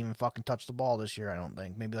Sermon hasn't even fucking touched the ball this year, I don't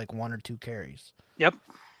think. Maybe like 1 or 2 carries. Yep.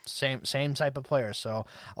 Same type of player. So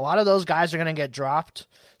a lot of those guys are going to get dropped,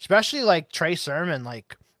 especially like Trey Sermon.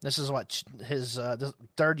 Like this is what his the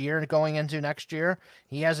 3rd year going into next year.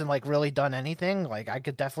 He hasn't like really done anything. Like I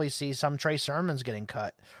could definitely see some Trey Sermons getting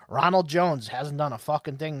cut. Ronald Jones hasn't done a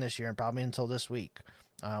fucking thing this year, probably until this week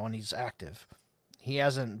when he's active. He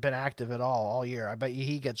hasn't been active at all year. I bet you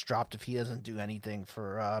he gets dropped if he doesn't do anything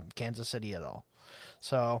for Kansas City at all.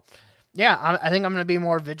 So yeah, I think I'm going to be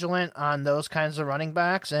more vigilant on those kinds of running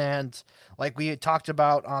backs. And like we had talked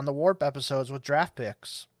about on the Warp episodes with draft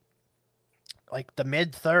picks, like the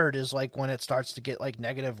mid-3rd is like when it starts to get like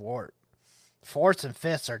negative warp. 4th and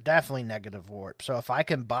 5ths are definitely negative warp. So if I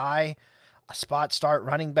can buy a spot start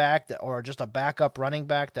running back or just a backup running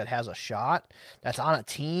back that has a shot that's on a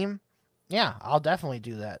team, yeah, I'll definitely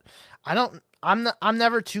do that. I'm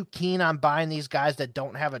never too keen on buying these guys that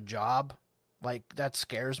don't have a job. Like that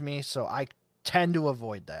scares me, so I tend to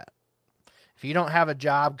avoid that. If you don't have a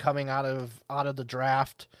job coming out of the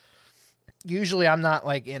draft, usually I'm not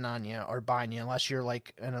like in on you or buying you unless you're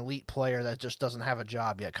like an elite player that just doesn't have a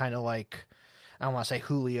job yet. Kind of like, I don't want to say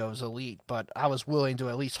Julio's elite, but I was willing to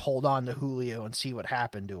at least hold on to Julio and see what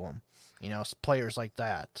happened to him. You know, players like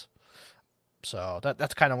that. So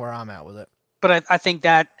that's kind of where I'm at with it. But I think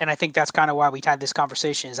that's kind of why we had this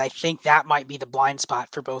conversation is I think that might be the blind spot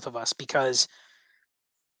for both of us because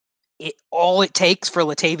all it takes for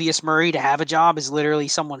Latavius Murray to have a job is literally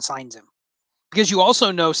someone signs him. Because you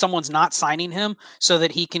also know someone's not signing him so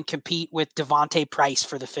that he can compete with Devontae Price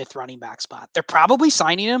for the 5th running back spot. They're probably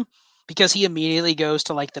signing him because he immediately goes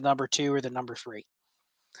to like the number 2 or the number 3.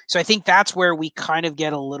 So I think that's where we kind of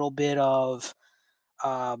get a little bit of,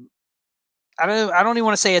 I don't even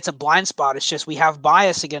want to say it's a blind spot. It's just we have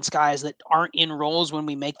bias against guys that aren't in roles when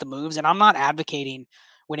we make the moves. And I'm not advocating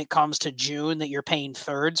when it comes to June that you're paying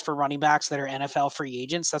thirds for running backs that are NFL free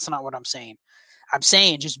agents. That's not what I'm saying. I'm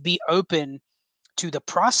saying just be open to the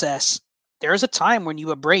process. There's a time when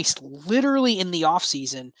you embraced literally in the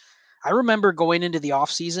offseason. I remember going into the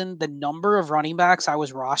offseason, the number of running backs I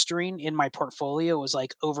was rostering in my portfolio was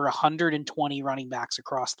like over 120 running backs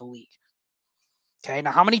across the league. Okay, now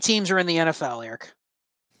how many teams are in the NFL, Eric?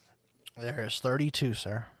 There's 32,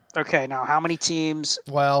 sir. Okay, now how many teams?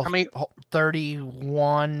 Well, how many?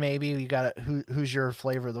 31 maybe. You got it. Who's your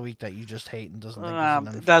flavor of the week that you just hate and doesn't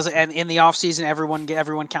think does it? And in the offseason,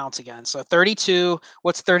 everyone counts again. So 32.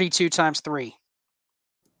 What's 32 times 3?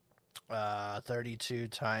 32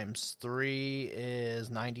 times 3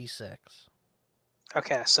 is 96.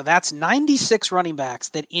 Okay, so that's 96 running backs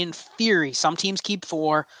that in theory, some teams keep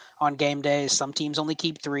 4 on game days, some teams only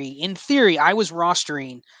keep 3. In theory, I was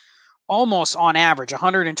rostering almost on average,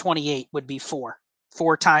 128 would be 4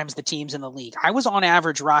 times the teams in the league. I was on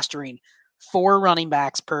average rostering 4 running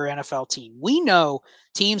backs per NFL team. We know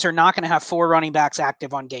teams are not going to have 4 running backs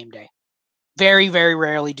active on game day. Very, very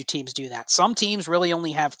rarely do teams do that. Some teams really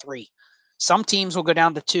only have 3. Some teams will go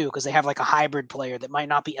down to 2 because they have like a hybrid player that might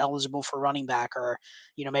not be eligible for running back, or,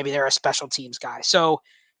 maybe they're a special teams guy. So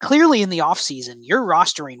clearly in the offseason, you're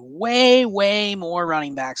rostering way, way more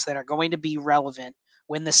running backs that are going to be relevant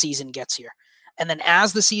when the season gets here. And then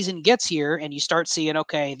as the season gets here and you start seeing,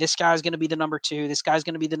 okay, this guy's going to be the number 2, this guy's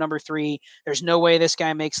going to be the number 3, there's no way this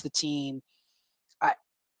guy makes the team.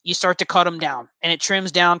 You start to cut them down, and it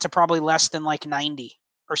trims down to probably less than like 90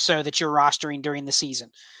 or so that you're rostering during the season.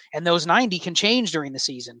 And those 90 can change during the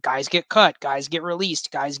season. Guys get cut, guys get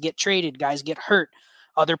released, guys get traded, guys get hurt.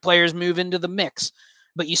 Other players move into the mix.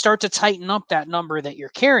 But you start to tighten up that number that you're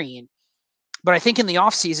carrying. But I think in the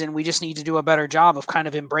offseason, we just need to do a better job of kind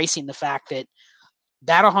of embracing the fact that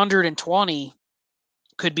 120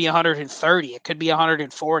 could be 130. It could be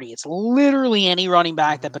 140. It's literally any running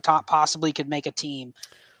back that possibly could make a team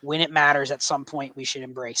when it matters at some point we should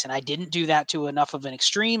embrace. And I didn't do that to enough of an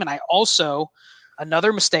extreme. And I also,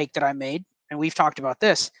 another mistake that I made, and we've talked about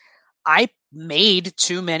this, I made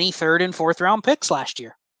too many 3rd and 4th round picks last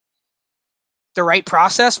year. The right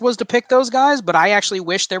process was to pick those guys, but I actually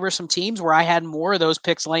wish there were some teams where I had more of those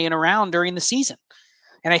picks laying around during the season.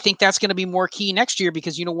 And I think that's going to be more key next year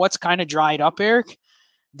because you know what's kind of dried up, Eric?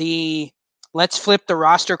 Let's flip the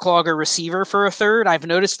roster clogger receiver for a 3rd. I've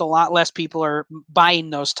noticed a lot less people are buying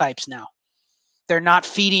those types now. They're not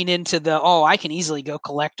feeding into I can easily go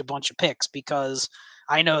collect a bunch of picks because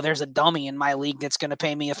I know there's a dummy in my league that's going to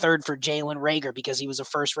pay me a 3rd for Jalen Reagor because he was a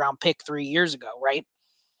 1st round pick 3 years ago, right?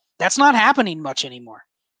 That's not happening much anymore.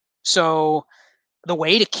 So the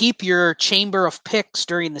way to keep your chamber of picks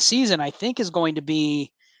during the season, I think, is going to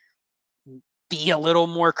be a little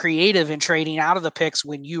more creative in trading out of the picks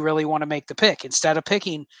when you really want to make the pick. Instead of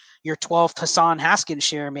picking your 12th Hassan Haskins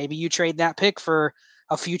share, maybe you trade that pick for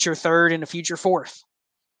a future 3rd and a future 4th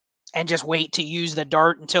and just wait to use the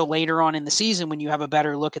dart until later on in the season when you have a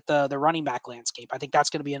better look at the running back landscape. I think that's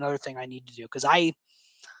going to be another thing I need to do because I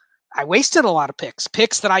wasted a lot of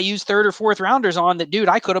picks that I used 3rd or 4th rounders on that, dude,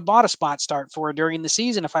 I could have bought a spot start for during the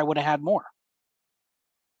season if I would have had more.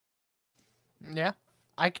 Yeah.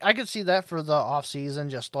 I could see that for the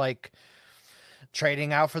offseason, just like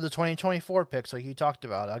trading out for the 2024 picks like you talked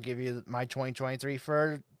about. I'll give you my 2023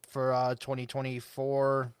 for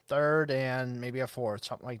 2024 3rd and maybe a 4th,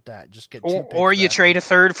 something like that. Just get 2 picks. Or you trade a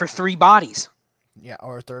 3rd for 3 bodies. Yeah,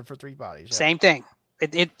 or a 3rd for 3 bodies. Yeah. Same thing.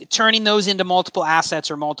 It turning those into multiple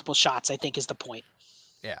assets or multiple shots, I think, is the point.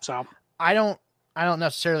 Yeah. So I don't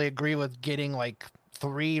necessarily agree with getting like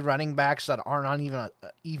 3 running backs that aren't on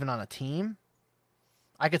even on a team.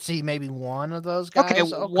 I could see maybe one of those guys. Okay,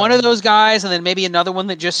 one of those guys, and then maybe another one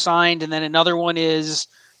that just signed, and then another one is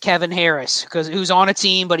Kevin Harris, who's on a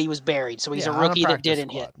team, but he was buried, so he's a rookie that didn't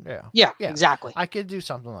hit. Yeah, exactly. I could do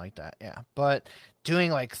something like that, yeah. But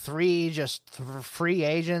doing like 3 just free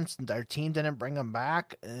agents, their team didn't bring them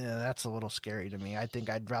back, that's a little scary to me. I think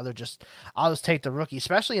I'll just take the rookie,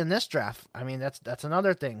 especially in this draft. I mean, that's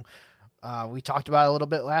another thing. We talked about it a little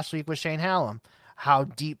bit last week with Shane Hallam. How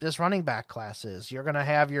deep this running back class is. You're going to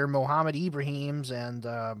have your Mohamed Ibrahims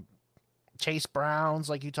and Chase Browns,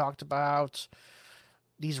 like you talked about.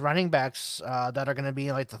 These running backs that are going to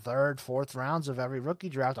be like the 3rd, 4th rounds of every rookie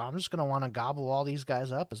draft. I'm just going to want to gobble all these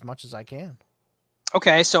guys up as much as I can.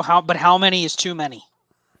 Okay, so how many is too many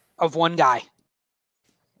of one guy?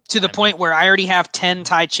 to the point where I already have 10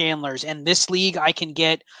 Ty Chandlers. And this league, I can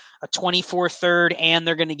get a 24 third, and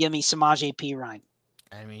they're going to give me Samaje Perine.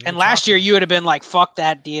 And last year, you would have been like, fuck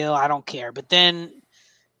that deal. I don't care. But then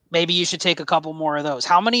maybe you should take a couple more of those.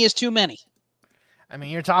 How many is too many? I mean,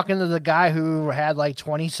 you're talking to the guy who had like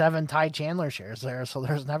 27 Ty Chandler shares there, so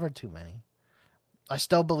there's never too many. I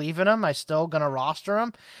still believe in him. I still going to roster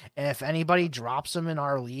him. And if anybody drops him in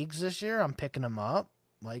our leagues this year, I'm picking him up.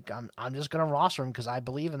 Like, I'm just going to roster him because I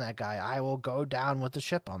believe in that guy. I will go down with the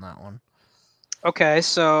ship on that one. Okay,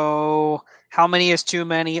 so how many is too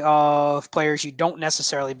many of players you don't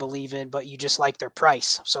necessarily believe in, but you just like their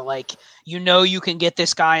price? So, like, you can get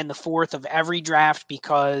this guy in the 4th of every draft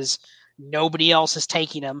because nobody else is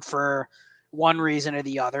taking him for one reason or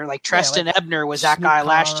the other. Like Treston Ebner was that guy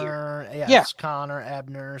last year. Yes, Connor,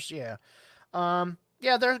 Ebner's, yeah.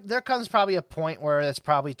 There comes probably a point where it's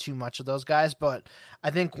probably too much of those guys, but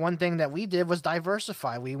I think one thing that we did was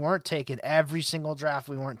diversify. We weren't taking every single draft.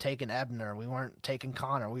 We weren't taking Ebner. We weren't taking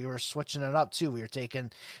Connor. We were switching it up too. We were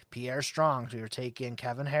taking Pierre Strong. We were taking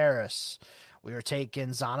Kevin Harris. We were taking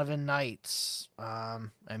Zonovan Knights. I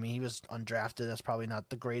mean, he was undrafted. That's probably not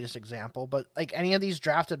the greatest example, but like any of these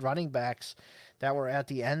drafted running backs that were at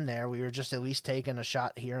the end there, we were just at least taking a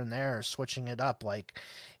shot here and there, switching it up. Like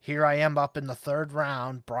here I am up in the 3rd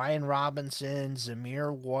round, Brian Robinson,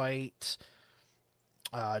 Zamir White,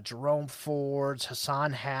 Jerome Fords,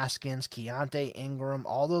 Hassan Haskins, Keontae Ingram,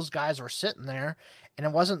 all those guys were sitting there. And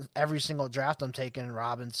it wasn't every single draft I'm taking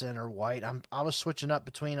Robinson or White. I was switching up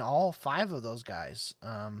between all 5 of those guys.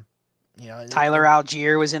 Tyler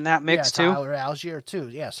Algier was in that mix too. Tyler Algier too.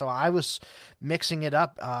 Yeah. So I was mixing it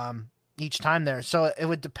up each time there. So it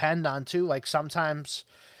would depend on too. Like sometimes,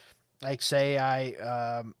 like say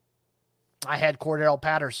I had Cordell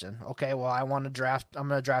Patterson. Okay, well, I'm going to draft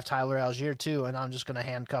Tyler Algier too, and I'm just going to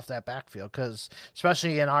handcuff that backfield because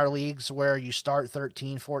especially in our leagues where you start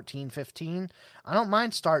 13, 14, 15, I don't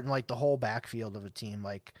mind starting like the whole backfield of a team.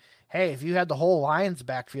 Like, hey, if you had the whole Lions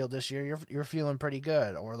backfield this year, you're feeling pretty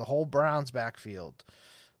good, or the whole Browns backfield.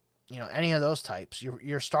 Any of those types,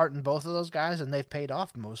 you're starting both of those guys, and they've paid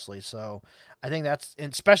off mostly. So I think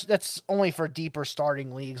that's only for deeper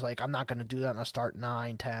starting leagues. Like I'm not going to do that in a start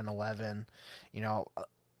 9, 10, 11.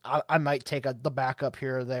 I might take the backup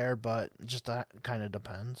here or there, but just that kind of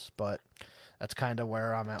depends. But that's kind of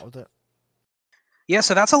where I'm at with it. Yeah,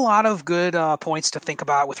 so that's a lot of good points to think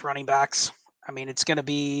about with running backs. I mean, it's going to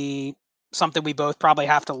be something we both probably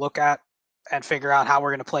have to look at and figure out how we're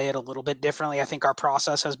going to play it a little bit differently. I think our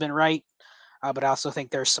process has been right, but I also think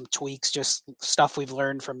there's some tweaks, just stuff we've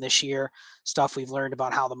learned from this year, stuff we've learned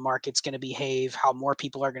about how the market's going to behave, how more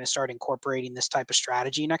people are going to start incorporating this type of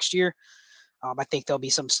strategy next year. I think there'll be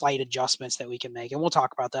some slight adjustments that we can make, and we'll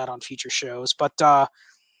talk about that on future shows. But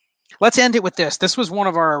let's end it with this. This was one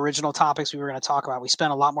of our original topics we were going to talk about. We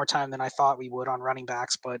spent a lot more time than I thought we would on running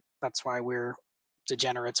backs, but that's why we're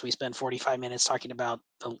degenerates. We spend 45 minutes talking about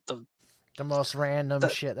the most random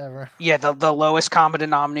shit ever. Yeah, the lowest common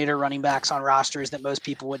denominator running backs on rosters that most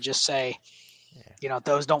people would just say,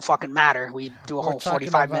 those don't fucking matter. We do a whole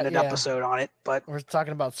 45-minute episode on it. But we're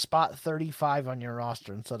talking about spot 35 on your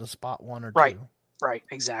roster instead of spot 1 or 2. Right,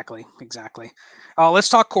 exactly. Let's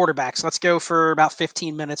talk quarterbacks. Let's go for about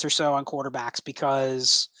 15 minutes or so on quarterbacks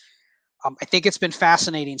because I think it's been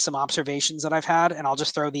fascinating, some observations that I've had, and I'll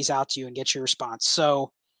just throw these out to you and get your response.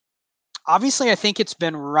 So obviously I think it's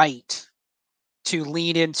been right to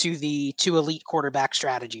lean into the 2 elite quarterback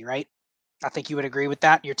strategy, right? I think you would agree with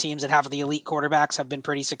that. Your teams that have the elite quarterbacks have been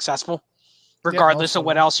pretty successful, regardless of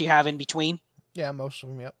what else you have in between. Yeah, most of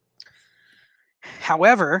them, yep.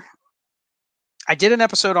 However, I did an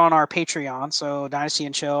episode on our Patreon, so Dynasty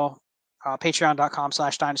and Chill,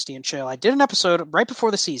 patreon.com/Dynasty and Chill. I did an episode right before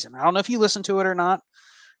the season. I don't know if you listened to it or not.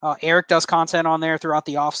 Eric does content on there throughout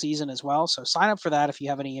the off season as well. So sign up for that if you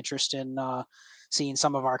have any interest in seeing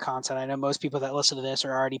some of our content. I know most people that listen to this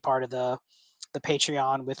are already part of the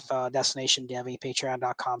Patreon with Destination Devy,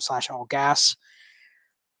 patreon.com/allgas.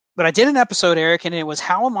 But I did an episode, Eric, and it was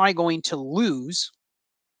how am I going to lose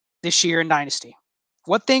this year in Dynasty?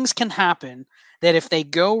 What things can happen that if they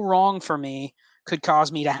go wrong for me could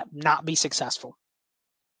cause me to not be successful?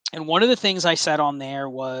 And one of the things I said on there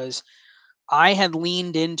was I had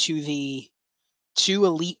leaned into the 2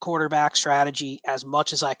 elite quarterback strategy as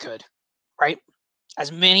much as I could, right?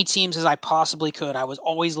 As many teams as I possibly could. I was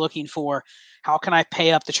always looking for how can I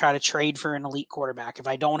pay up to try to trade for an elite quarterback if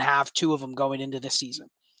I don't have 2 of them going into this season.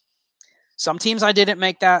 Some teams I didn't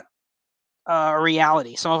make that a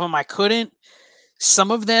reality. Some of them I couldn't.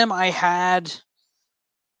 Some of them I had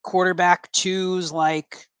quarterback 2s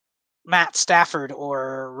like Matt Stafford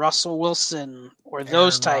or Russell Wilson or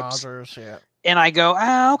those Aaron types. Rodgers, yeah. And I go,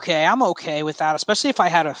 okay, I'm okay with that. Especially if I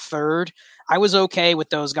had a third, I was okay with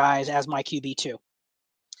those guys as my QB2.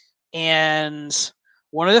 And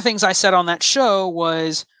one of the things I said on that show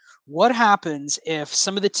was, what happens if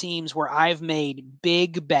some of the teams where I've made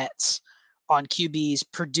big bets on QBs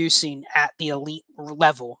producing at the elite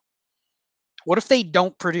level, what if they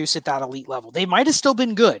don't produce at that elite level? They might have still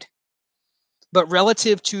been good, but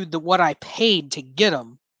relative to what I paid to get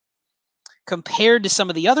them, compared to some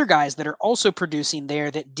of the other guys that are also producing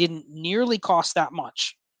there that didn't nearly cost that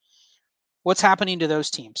much, what's happening to those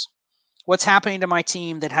teams? What's happening to my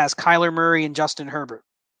team that has Kyler Murray and Justin Herbert?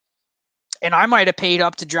 And I might have paid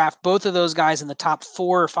up to draft both of those guys in the top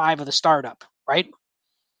 4 or 5 of the startup, right?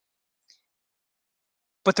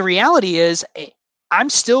 But the reality is, I'm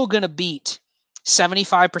still going to beat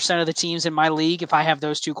 75% of the teams in my league if I have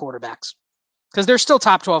those two quarterbacks, because they're still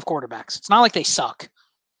top 12 quarterbacks. It's not like they suck,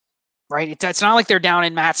 right? It's not like they're down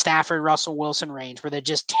in Matt Stafford, Russell Wilson range where they're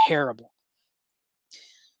just terrible.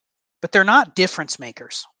 But they're not difference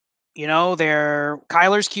makers. You know, they're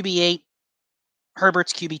Kyler's QB8,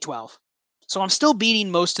 Herbert's QB12. So I'm still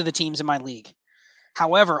beating most of the teams in my league.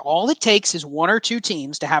 However, all it takes is one or two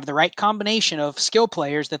teams to have the right combination of skill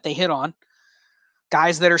players that they hit on,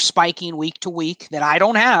 guys that are spiking week to week that I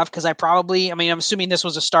don't have because I'm assuming this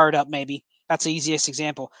was a startup maybe. That's the easiest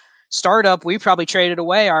example. Startup, we probably traded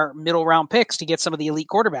away our middle round picks to get some of the elite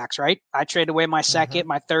quarterbacks, right? I traded away my second,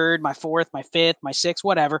 my third, my fourth, my fifth, my sixth,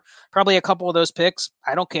 whatever. Probably a couple of those picks.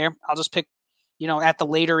 I don't care. I'll just pick, at the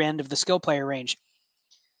later end of the skill player range.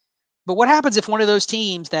 But what happens if one of those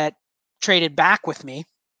teams that traded back with me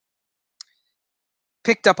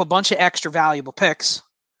picked up a bunch of extra valuable picks,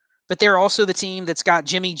 but they're also the team that's got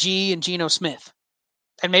Jimmy G and Geno Smith,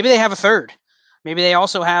 and maybe they have a third. Maybe they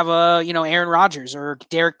also have Aaron Rodgers or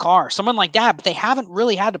Derek Carr, someone like that, but they haven't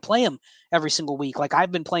really had to play him every single week like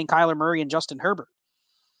I've been playing Kyler Murray and Justin Herbert.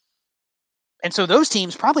 And so those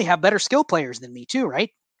teams probably have better skill players than me too, right?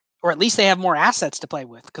 Or at least they have more assets to play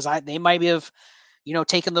with, because they might have,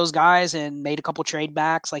 taken those guys and made a couple trade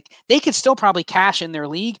backs. Like, they could still probably cash in their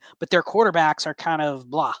league, but their quarterbacks are kind of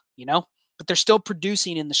blah, but they're still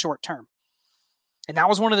producing in the short term. And that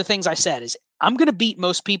was one of the things I said is I'm going to beat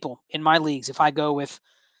most people in my leagues if I go with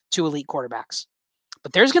two elite quarterbacks.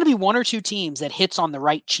 But there's going to be one or two teams that hits on the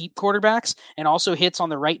right cheap quarterbacks and also hits on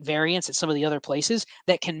the right variance at some of the other places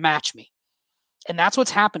that can match me. And that's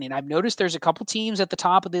what's happening. I've noticed there's a couple teams at the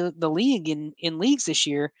top of the league in leagues this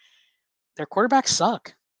year. Their quarterbacks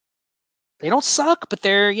suck. They don't suck, but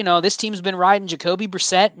they're, this team's been riding Jacoby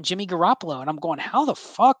Brissett and Jimmy Garoppolo. And I'm going, how the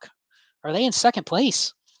fuck are they in second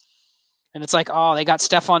place? And it's like, oh, they got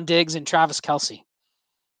Stephon Diggs and Travis Kelce.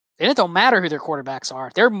 And it don't matter who their quarterbacks are.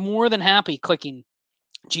 They're more than happy clicking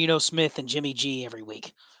Geno Smith and Jimmy G every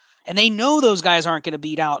week. And they know those guys aren't going to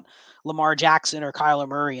beat out Lamar Jackson or Kyler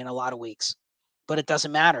Murray in a lot of weeks. But it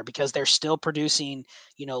doesn't matter because they're still producing,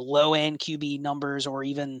 low-end QB numbers or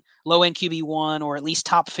even low-end QB1 or at least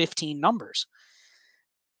top 15 numbers.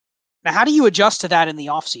 Now, how do you adjust to that in the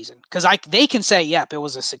offseason? Because they can say, yep, it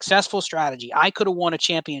was a successful strategy. I could have won a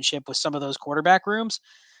championship with some of those quarterback rooms.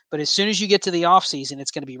 But as soon as you get to the offseason,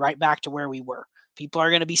 it's going to be right back to where we were. People are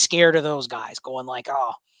going to be scared of those guys going like,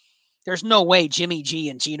 oh, there's no way Jimmy G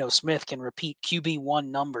and Geno Smith can repeat QB1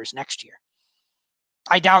 numbers next year.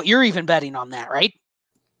 I doubt you're even betting on that, right?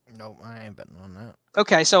 Nope, I ain't betting on that.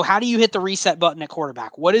 Okay, so how do you hit the reset button at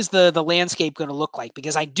quarterback? What is the landscape going to look like?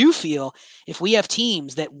 Because I do feel if we have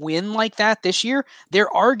teams that win like that this year, there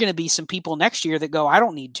are going to be some people next year that go, I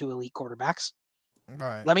don't need two elite quarterbacks.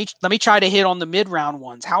 Right. Let me try to hit on the mid-round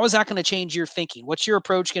ones. How is that going to change your thinking? What's your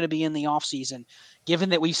approach going to be in the offseason, given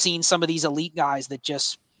that we've seen some of these elite guys that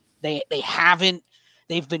just they've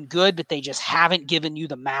been good, but they just haven't given you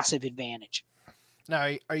the massive advantage?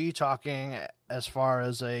 Now, are you talking as far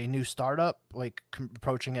as a new startup, like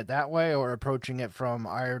approaching it that way, or approaching it from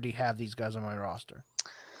I already have these guys on my roster?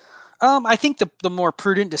 I think the more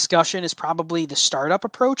prudent discussion is probably the startup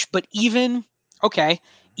approach, but even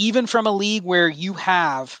from a league where you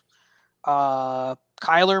have Kyler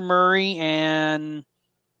Murray and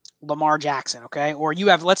Lamar Jackson, okay? Or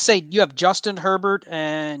let's say you have Justin Herbert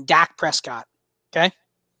and Dak Prescott, okay?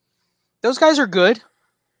 Those guys are good,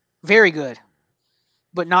 very good,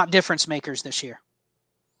 but not difference makers this year.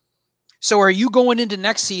 So are you going into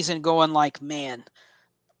next season going like, man,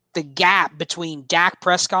 the gap between Dak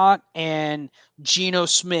Prescott and Geno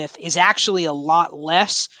Smith is actually a lot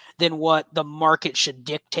less than what the market should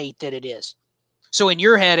dictate that it is. So in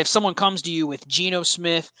your head, if someone comes to you with Geno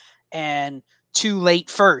Smith and two late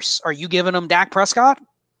firsts, are you giving them Dak Prescott?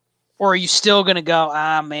 Or are you still going to go,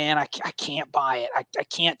 man, I can't buy it. I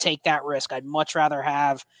can't take that risk. I'd much rather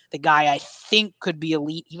have the guy I think could be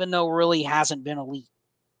elite, even though really hasn't been elite.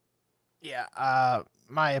 Yeah,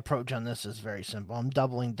 my approach on this is very simple. I'm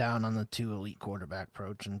doubling down on the 2 elite quarterback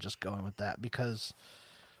approach and just going with that because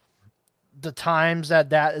the times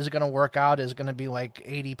that is going to work out is going to be like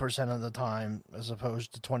 80% of the time as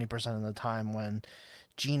opposed to 20% of the time when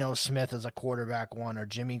Geno Smith is a quarterback 1 or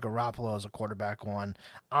Jimmy Garoppolo is a quarterback 1.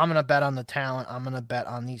 I'm going to bet on the talent. I'm going to bet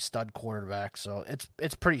on these stud quarterbacks. So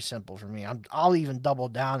it's pretty simple for me. I'll even double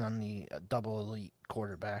down on the double elite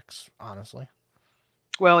quarterbacks, honestly.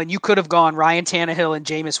 Well, and you could have gone Ryan Tannehill and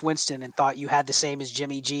Jameis Winston and thought you had the same as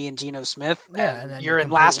Jimmy G and Geno Smith. Yeah, and then you're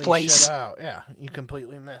in last place. Yeah, you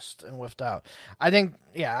completely missed and whiffed out. I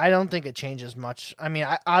don't think it changes much. I mean,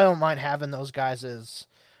 I don't mind having those guys as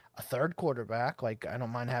a third quarterback. Like, I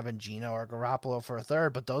don't mind having Geno or Garoppolo for a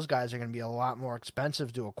third, but those guys are going to be a lot more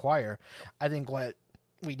expensive to acquire. I think what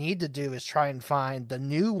we need to do is try and find the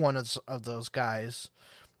new one of those guys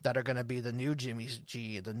that are going to be the new Jimmy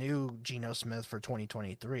G, the new Geno Smith for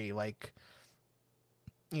 2023. Like,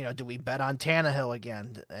 do we bet on Tannehill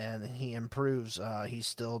again and he improves? He's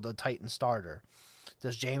still the Titan starter.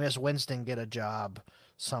 Does Jameis Winston get a job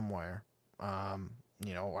somewhere? I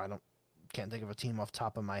can't think of a team off the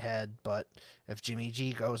top of my head, but if Jimmy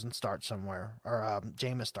G goes and starts somewhere, or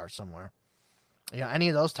Jameis starts somewhere, any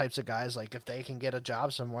of those types of guys, like if they can get a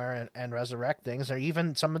job somewhere and resurrect things, or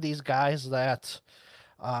even some of these guys that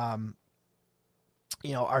are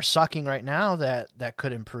sucking right now that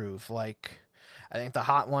could improve. Like, I think the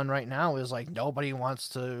hot one right now is like nobody wants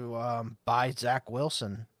to buy Zach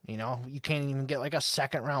Wilson. You can't even get like a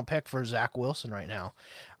 2nd-round pick for Zach Wilson right now.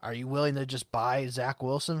 Are you willing to just buy Zach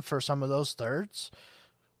Wilson for some of those thirds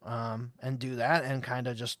and do that and kind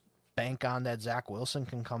of just bank on that Zach Wilson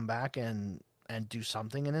can come back and do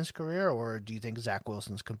something in his career? Or do you think Zach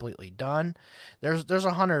Wilson's completely done? There's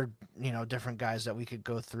 100 different guys that we could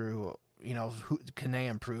go through. Who can they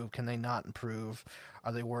improve? Can they not improve?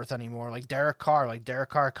 Are they worth any more? Like Derek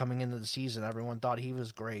Carr coming into the season, everyone thought he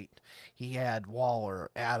was great. He had Waller,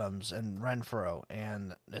 Adams, and Renfro,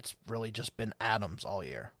 and it's really just been Adams all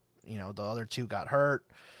year. The other 2 got hurt.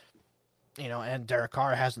 And Derek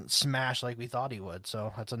Carr hasn't smashed like we thought he would.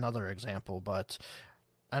 So that's another example. But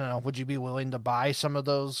I don't know. Would you be willing to buy some of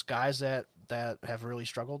those guys that have really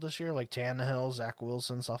struggled this year, like Tannehill, Zach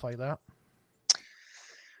Wilson, stuff like that?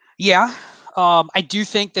 Yeah. I do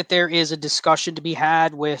think that there is a discussion to be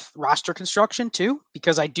had with roster construction too,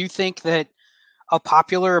 because I do think that a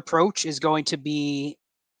popular approach is going to be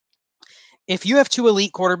if you have 2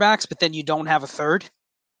 elite quarterbacks, but then you don't have a third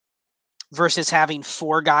versus having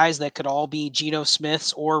 4 guys that could all be Geno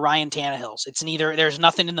Smiths or Ryan Tannehills. There's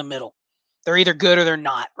nothing in the middle. They're either good or they're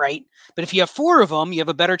not, right? But if you have 4 of them, you have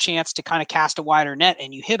a better chance to kind of cast a wider net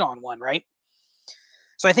and you hit on one, right?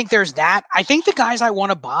 So I think there's that. I think the guys I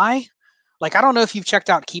want to buy, like, I don't know if you've checked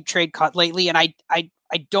out Keep Trade Cut lately, and I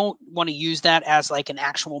don't want to use that as like an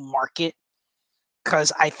actual market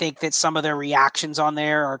because I think that some of their reactions on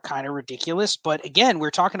there are kind of ridiculous. But again,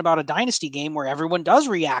 we're talking about a dynasty game where everyone does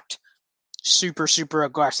react super, super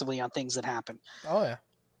aggressively on things that happen. Oh, yeah.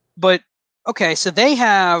 But, okay, so they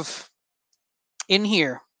have in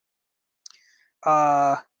here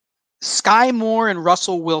Sky Moore and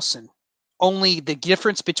Russell Wilson. Only the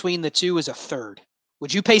difference between the 2 is a third.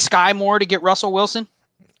 Would you pay Sky Moore to get Russell Wilson?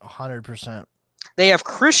 100%. They have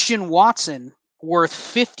Christian Watson worth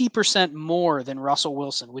 50% more than Russell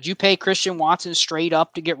Wilson. Would you pay Christian Watson straight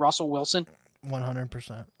up to get Russell Wilson?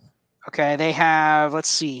 100%. Okay, they have, let's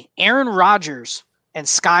see, Aaron Rodgers and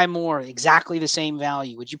Sky Moore, exactly the same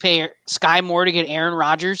value. Would you pay Sky Moore to get Aaron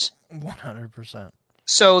Rodgers? 100%.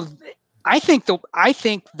 So I think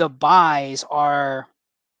the buys are,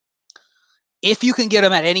 if you can get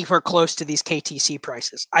them at anywhere close to these KTC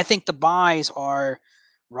prices, I think the buys are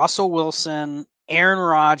Russell Wilson, Aaron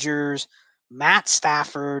Rodgers, Matt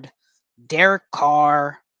Stafford, Derek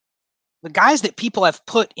Carr, the guys that people have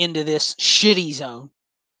put into this shitty zone.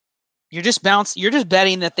 You're just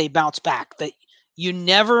betting that they bounce back, that you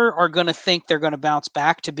never are going to think they're going to bounce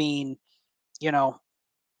back to being,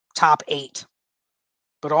 top 8.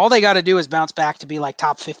 But all they got to do is bounce back to be like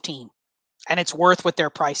top 15, and it's worth what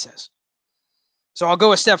their price is. So I'll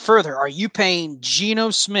go a step further. Are you paying Geno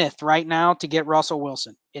Smith right now to get Russell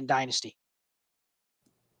Wilson in Dynasty?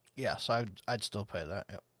 Yes, I'd still pay that.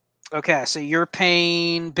 Yep. Okay, so you're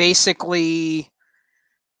paying basically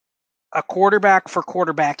a quarterback for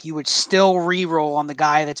quarterback. You would still re-roll on the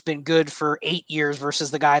guy that's been good for 8 years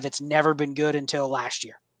versus the guy that's never been good until last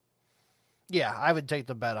year. Yeah, I would take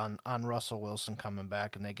the bet on Russell Wilson coming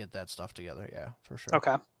back and they get that stuff together. Yeah, for sure.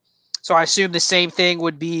 Okay. So I assume the same thing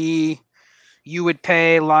would be you would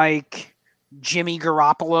pay like Jimmy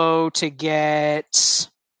Garoppolo to get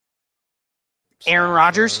Aaron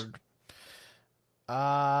Rodgers.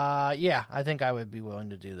 Yeah, I think I would be willing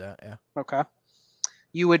to do that. Yeah. Okay.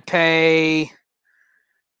 You would pay.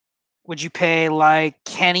 Would you pay like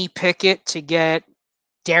Kenny Pickett to get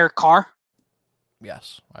Derek Carr?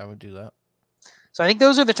 Yes, I would do that. So I think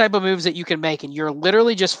those are the type of moves that you can make, and you're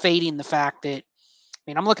literally just fading the fact that, I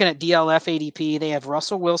mean, I'm looking at DLF ADP. They have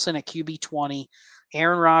Russell Wilson at QB 20,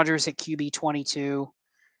 Aaron Rodgers at QB 22.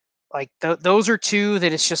 Like those are two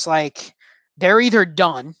that it's just like they're either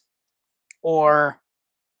done or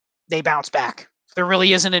they bounce back. There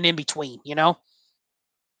really isn't an in between, you know?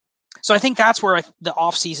 So I think that's where the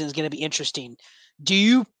offseason is going to be interesting.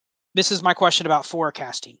 This is my question about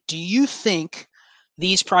forecasting. Do you think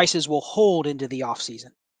these prices will hold into the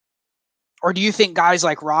offseason? Or do you think guys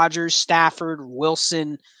like Rodgers, Stafford,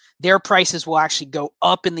 Wilson, their prices will actually go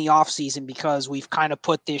up in the offseason because we've kind of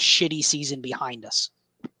put this shitty season behind us?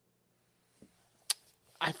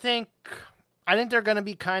 I think they're going to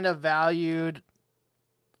be kind of valued.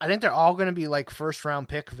 I think they're all going to be like first round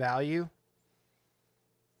pick value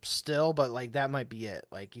still, but like that might be it.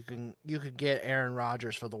 Like you could get Aaron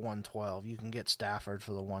Rodgers for the 112. You can get Stafford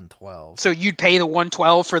for the 112. So you'd pay the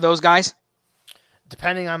 112 for those guys?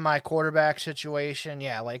 Depending on my quarterback situation,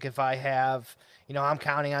 yeah. Like if I have, I'm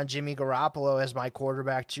counting on Jimmy Garoppolo as my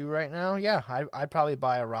quarterback too right now. Yeah, I'd probably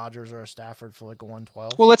buy a Rodgers or a Stafford for like a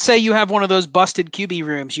 112. Well, let's say you have one of those busted QB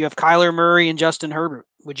rooms. You have Kyler Murray and Justin Herbert.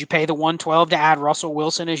 Would you pay the 112 to add Russell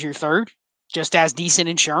Wilson as your third, just as decent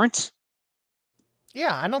insurance?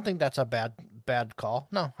 Yeah, I don't think that's a bad call.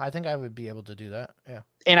 No, I think I would be able to do that. Yeah.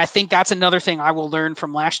 And I think that's another thing I will learn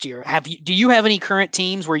from last year. Do you have any current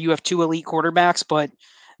teams where you have two elite quarterbacks, but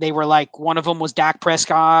they were like one of them was Dak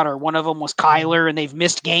Prescott or one of them was Kyler, and they've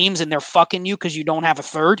missed games and they're fucking you because you don't have a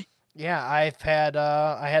third? Yeah, I had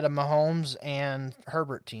a Mahomes and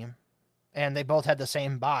Herbert team, and they both had the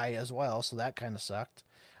same bye as well, so that kind of sucked.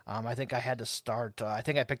 I think I had to start. I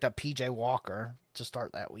think I picked up PJ Walker to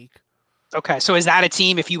start that week. Okay, so is that a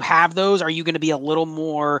team, if you have those, are you going to be a little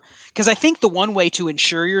more – because I think the one way to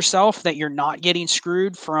ensure yourself that you're not getting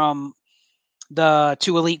screwed from the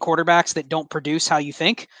two elite quarterbacks that don't produce how you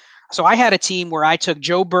think. So I had a team where I took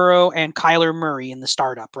Joe Burrow and Kyler Murray in the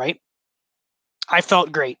startup, right? I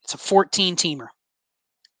felt great. It's a 14-teamer.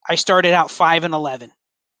 I started out 5-11.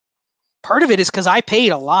 Part of it is because I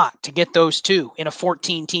paid a lot to get those two in a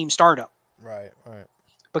 14-team startup. Right.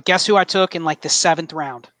 But guess who I took in like the 7th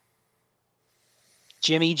round?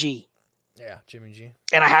 Jimmy G. Yeah, Jimmy G.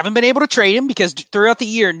 And I haven't been able to trade him because throughout the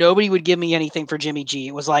year, nobody would give me anything for Jimmy G.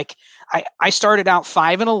 It was like I started out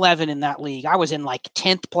 5-11 in that league. I was in like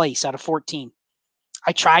 10th place out of 14.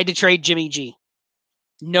 I tried to trade Jimmy G.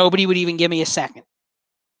 Nobody would even give me a second.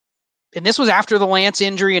 And this was after the Lance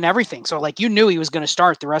injury and everything. So like you knew he was going to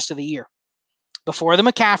start the rest of the year. Before the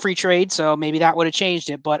McCaffrey trade, so maybe that would have changed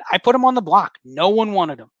it. But I put him on the block. No one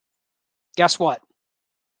wanted him. Guess what?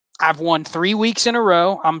 I've won 3 weeks in a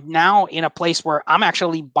row. I'm now in a place where I'm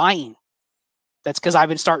actually buying. That's because I've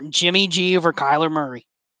been starting Jimmy G over Kyler Murray.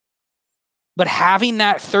 But having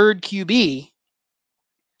that third QB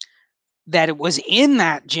that it was in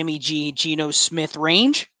that Jimmy G, Geno Smith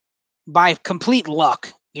range by complete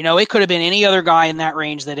luck. It could have been any other guy in that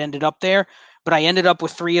range that ended up there, but I ended up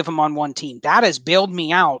with 3 of them on one team. That has bailed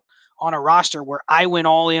me out on a roster where I went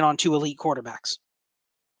all in on 2 elite quarterbacks.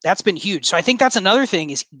 That's been huge. So I think that's another thing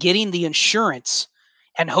is getting the insurance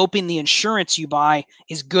and hoping the insurance you buy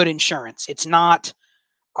is good insurance. It's not,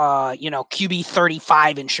 QB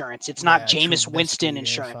 35 insurance. It's not Jameis Winston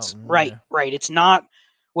insurance. Right. It's not,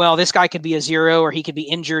 well, this guy could be a 0 or he could be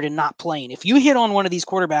injured and not playing. If you hit on one of these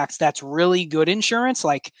quarterbacks, that's really good insurance,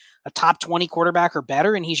 like a top 20 quarterback or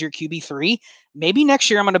better, and he's your QB3, maybe next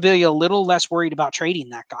year I'm going to be a little less worried about trading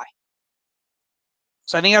that guy.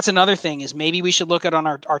 So I think that's another thing is maybe we should look at on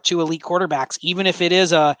our 2 elite quarterbacks, even if it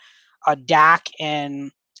is a Dak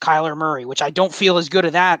and Kyler Murray, which I don't feel as good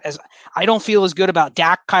about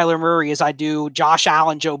Dak, Kyler Murray as I do Josh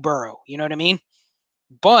Allen, Joe Burrow. You know what I mean?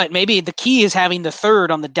 But maybe the key is having the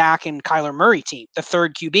third on the Dak and Kyler Murray team, the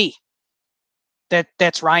third QB.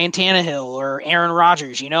 That's Ryan Tannehill or Aaron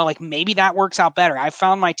Rodgers. Like maybe that works out better. I've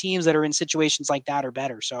found my teams that are in situations like that are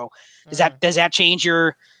better. So does that change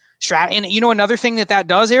your strat? And another thing that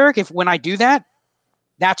does, Eric, when I do that,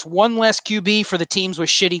 that's one less QB for the teams with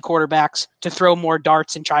shitty quarterbacks to throw more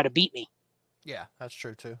darts and try to beat me. Yeah, that's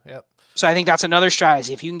true too. Yep. So I think that's another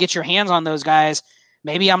strategy. If you can get your hands on those guys,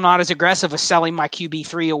 maybe I'm not as aggressive as selling my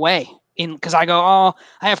QB3 away because I go,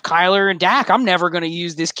 I have Kyler and Dak. I'm never going to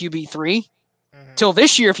use this QB3. Till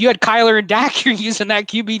this year, if you had Kyler and Dak, you're using that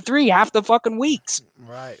QB3 half the fucking weeks.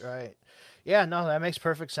 Right. Yeah, no, that makes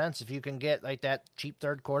perfect sense. If you can get like that cheap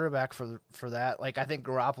third quarterback for that, like I think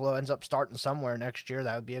Garoppolo ends up starting somewhere next year,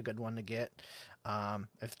 that would be a good one to get.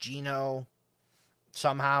 If Geno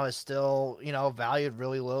somehow is still, valued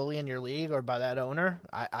really lowly in your league or by that owner,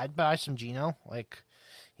 I'd buy some Geno. Like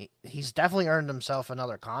he's definitely earned himself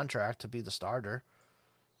another contract to be the starter.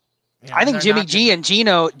 I think Jimmy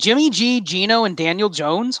G, Geno, and Daniel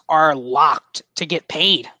Jones are locked to get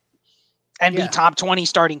paid and be top 20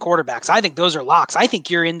 starting quarterbacks. I think those are locks. I think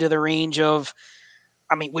you're into the range of,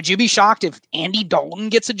 would you be shocked if Andy Dalton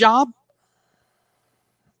gets a job?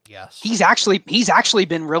 Yes. He's actually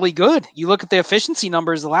been really good. You look at the efficiency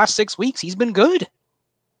numbers the last 6 weeks, he's been good.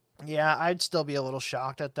 Yeah, I'd still be a little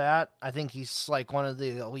shocked at that. I think he's like one of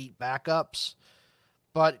the elite backups,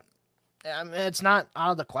 but it's not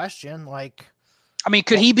out of the question.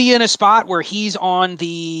 Could he be in a spot where he's on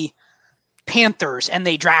the Panthers and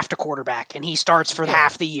they draft a quarterback and he starts for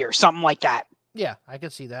half the year, something like that? Yeah, I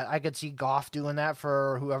could see that. I could see Goff doing that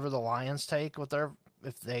for whoever the Lions take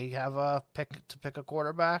if they have a pick a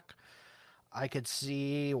quarterback. I could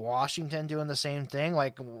see Washington doing the same thing.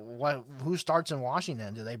 Who starts in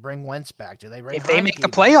Washington? Do they bring Wentz back? Do they bring if they make the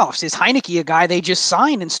playoffs? Is Heineke a guy they just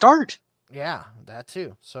sign and start? Yeah, that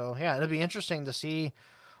too. So yeah, it'll be interesting to see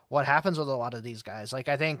what happens with a lot of these guys. I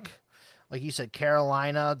think, like you said,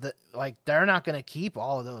 Carolina, they're not going to keep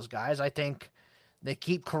all of those guys. I think they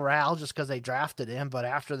keep Corral just because they drafted him, but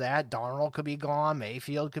after that, Darnold could be gone,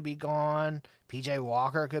 Mayfield could be gone, PJ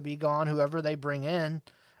Walker could be gone. Whoever they bring in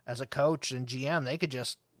as a coach and GM, they could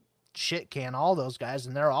just shit can all those guys,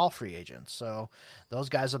 and they're all free agents. So those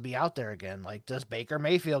guys will be out there again. Does Baker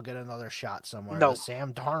Mayfield get another shot somewhere? No. Does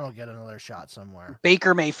Sam Darnold get another shot somewhere?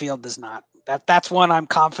 Baker Mayfield does not. That's one I'm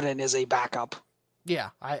confident is a backup.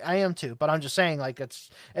 Yeah, I am too. But I'm just saying, it's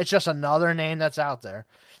just another name that's out there.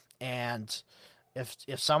 And if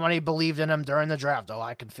somebody believed in him during the draft,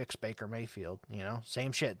 I can fix Baker Mayfield.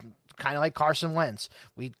 Same shit. Kind of like Carson Wentz.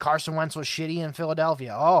 Carson Wentz was shitty in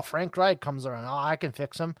Philadelphia. Oh, Frank Reich comes around. Oh, I can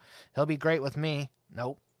fix him. He'll be great with me.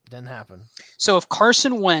 Nope, didn't happen. So if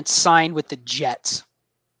Carson Wentz signed with the Jets,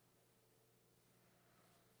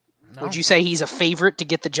 would you say he's a favorite to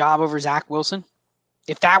get the job over Zach Wilson?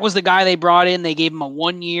 If that was the guy they brought in, they gave him a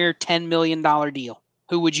 1-year, $10 million deal.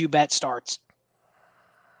 Who would you bet starts?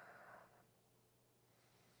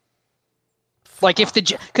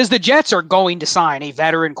 Because the Jets are going to sign a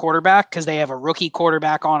veteran quarterback because they have a rookie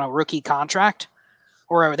quarterback on a rookie contract,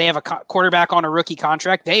 or they have a quarterback on a rookie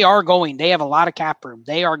contract. They have a lot of cap room.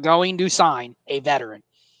 They are going to sign a veteran.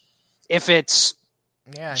 If it's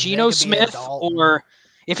Geno Smith or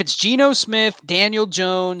if it's Geno Smith, Daniel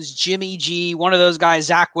Jones, Jimmy G, one of those guys,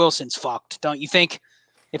 Zach Wilson's fucked. Don't you think?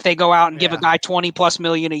 If they go out and give a guy $20+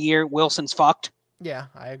 million a year, Wilson's fucked. Yeah,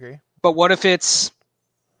 I agree. But what if it's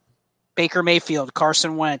Baker Mayfield,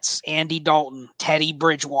 Carson Wentz, Andy Dalton, Teddy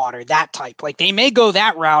Bridgewater, that type? They may go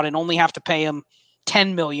that route and only have to pay him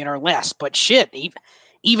 $10 million or less. But shit,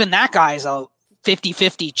 even that guy's a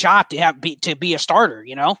 50-50 shot to be a starter,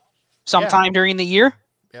 sometime during the year.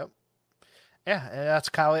 Yep. Yeah, and that's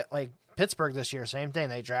kind of Pittsburgh this year. Same thing.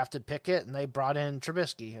 They drafted Pickett and they brought in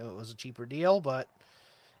Trubisky. It was a cheaper deal, but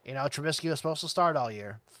Trubisky was supposed to start all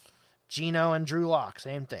year. Geno and Drew Lock,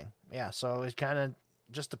 same thing. Yeah, so it kind of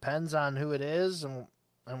just depends on who it is and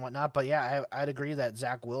whatnot. But yeah, I'd agree that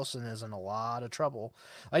Zach Wilson is in a lot of trouble.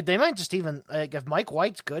 They might just even if Mike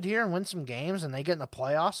White's good here and win some games and they get in the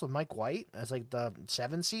playoffs with Mike White as the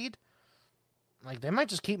 7 seed, they might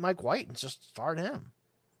just keep Mike White and just start him.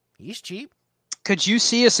 He's cheap. Could you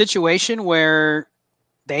see a situation where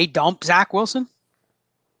they dump Zach Wilson?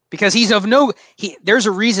 Because there's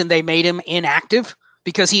a reason they made him inactive.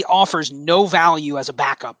 Because he offers no value as a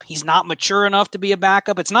backup. He's not mature enough to be a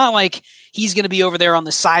backup. It's not like he's going to be over there on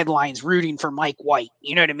the sidelines rooting for Mike White.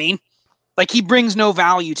 You know what I mean? He brings no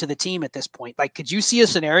value to the team at this point. Could you see a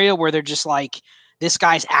scenario where they're just this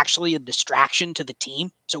guy's actually a distraction to the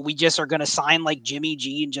team? So we just are going to sign Jimmy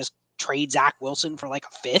G and just trade Zach Wilson for a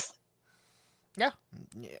 5th? Yeah.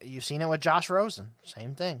 You've seen it with Josh Rosen.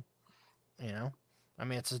 Same thing.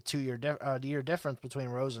 It's a 2-year difference between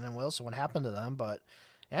Rosen and Wilson. What happened to them? But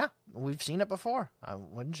yeah, we've seen it before.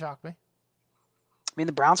 Wouldn't shock me.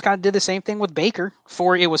 The Browns kind of did the same thing with Baker.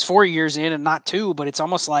 It was 4 years in and not 2, but it's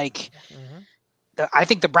almost I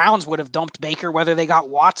think the Browns would have dumped Baker whether they got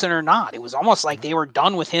Watson or not. It was almost like they were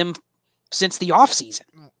done with him since the offseason.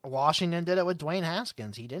 Washington did it with Dwayne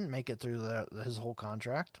Haskins. He didn't make it through his whole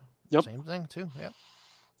contract. Yep. Same thing too. Yep.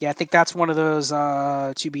 Yeah, I think that's one of those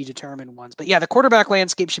to be determined ones. But yeah, the quarterback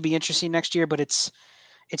landscape should be interesting next year, but it's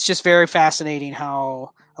it's just very fascinating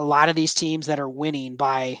how a lot of these teams that are winning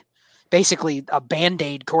by basically a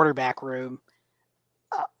Band-Aid quarterback room,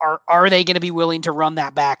 are they going to be willing to run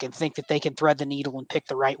that back and think that they can thread the needle and pick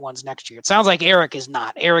the right ones next year? It sounds like Eric is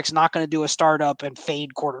not. Eric's not going to do a startup and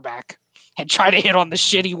fade quarterback and try to hit on the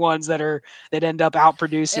shitty ones that end up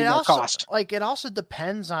outproducing their cost. Like, it also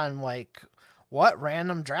depends on like what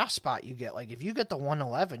random draft spot you get. Like, if you get the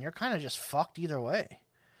 111, you're kind of just fucked either way.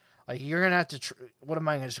 Like, you're gonna have to. What am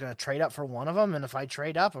I just gonna trade up for one of them? And if I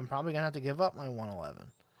trade up, I'm probably gonna have to give up my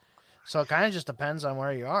 111. So it kind of just depends on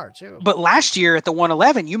where you are, too. But last year at the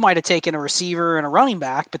 111, you might have taken a receiver and a running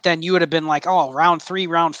back, but then you would have been like, oh, round 3,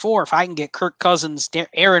 round 4, if I can get Kirk Cousins,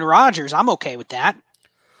 Aaron Rodgers, I'm okay with that.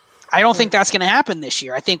 I don't think that's going to happen this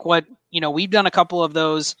year. I think we've done a couple of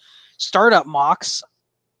those startup mocks.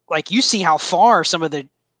 Like, you see how far some of the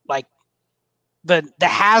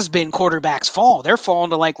has-been quarterbacks fall. They're falling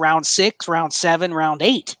to like round 6, round 7, round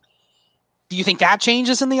 8. Do you think that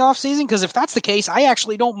changes in the offseason? Because if that's the case, I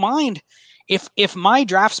actually don't mind if my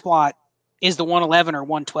draft spot is the 111 or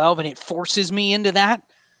 112 and it forces me into that,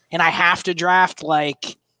 and I have to draft,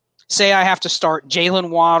 like, say I have to start Jalen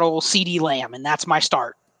Waddle, CeeDee Lamb, and that's my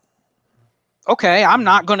start. Okay, I'm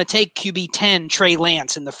not going to take QB 10 Trey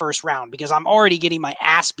Lance in the first round because I'm already getting my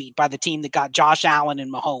ass beat by the team that got Josh Allen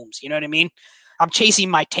and Mahomes. You know what I mean? I'm chasing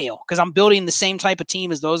my tail because I'm building the same type of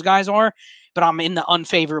team as those guys are, but I'm in the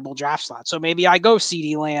unfavorable draft slot. So maybe I go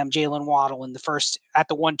CeeDee Lamb, Jalen Waddle in the first at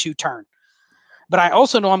the 1-2 turn. But I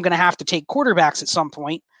also know I'm going to have to take quarterbacks at some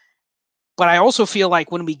point. But I also feel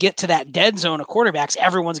like when we get to that dead zone of quarterbacks,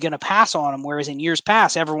 everyone's going to pass on them. Whereas in years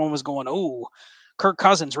past, everyone was going, oh, Kirk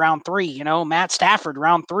Cousins, round 3, Matt Stafford,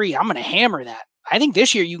 round 3. I'm going to hammer that. I think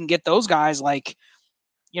this year you can get those guys like,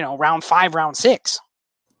 round 5, round 6.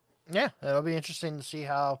 Yeah, it'll be interesting to see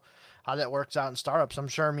how that works out in startups. I'm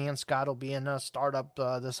sure me and Scott will be in a startup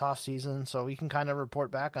this off season, so we can kind of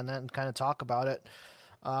report back on that and kind of talk about it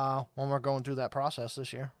when we're going through that process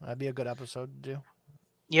this year. That'd be a good episode to do.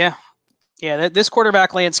 Yeah. This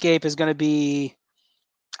quarterback landscape is going to be,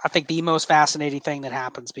 I think, the most fascinating thing that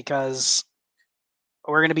happens because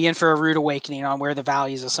we're going to be in for a rude awakening on where the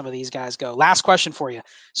values of some of these guys go. Last question for you.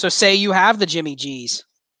 So say you have the Jimmy G's,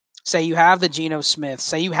 say you have the Geno Smith,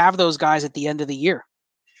 say you have those guys at the end of the year.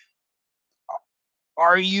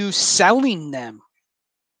 Are you selling them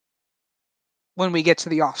when we get to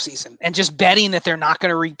the offseason and just betting that they're not going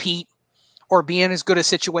to repeat or be in as good a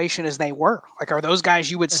situation as they were? Like, are those guys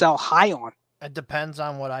you would sell high on? It depends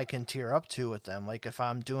on what I can tier up to with them. Like, if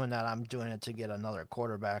I'm doing that, I'm doing it to get another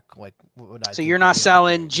quarterback. Like, what would I? So you're not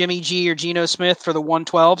selling Jimmy G or Geno Smith for the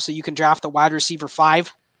 112 so you can draft the wide receiver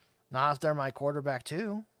 5? Not if they're my quarterback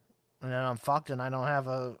too. And then I'm fucked and I don't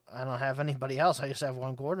have anybody else. I just have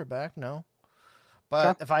one quarterback. No. But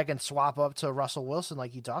okay, if I can swap up to Russell Wilson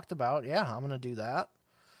like you talked about, yeah, I'm going to do that.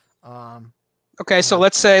 Okay, so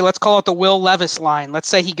let's call it the Will Levis line. Let's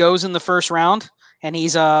say he goes in the first round and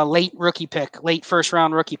he's a late first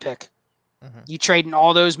round rookie pick. Mm-hmm. You trading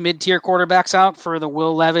all those mid-tier quarterbacks out for the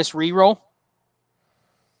Will Levis re-roll?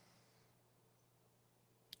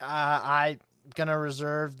 I'm going to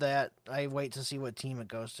reserve that. I wait to see what team it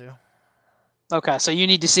goes to. Okay, so you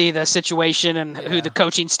need to see the situation and who the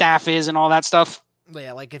coaching staff is and all that stuff?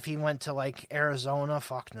 Yeah, like if he went to like Arizona,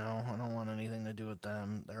 fuck no. I don't want anything to do with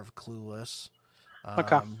them. They're clueless.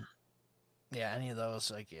 Okay. Yeah, any of those,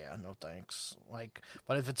 like, yeah, no thanks. Like,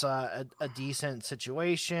 but if it's a decent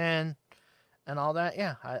situation and all that,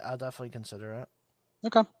 yeah, I'll definitely consider it.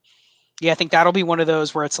 Okay. Yeah, I think that'll be one of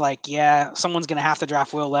those where it's like, yeah, someone's going to have to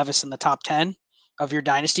draft Will Levis in the top 10 of your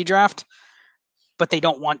dynasty draft, but they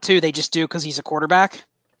don't want to. They just do because he's a quarterback.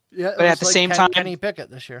 Yeah, but at the same time, Kenny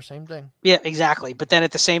Pickett this year, same thing. Yeah, exactly. But then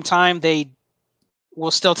at the same time, they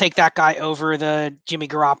will still take that guy over the Jimmy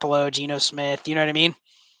Garoppolo, Geno Smith. You know what I mean?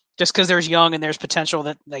 Just because there's young and there's potential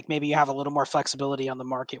that like maybe you have a little more flexibility on the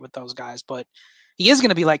market with those guys. But he is going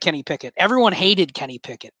to be like Kenny Pickett. Everyone hated Kenny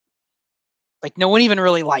Pickett. Like no one even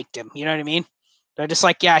really liked him. You know what I mean? They're just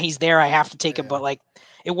like, yeah, he's there. I have to take him. But like,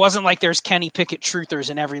 it wasn't like there's Kenny Pickett truthers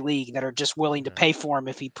in every league that are just willing to pay for him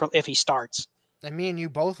if he starts. And me and you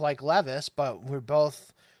both like Levis, but we're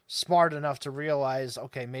both smart enough to realize,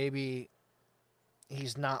 okay, maybe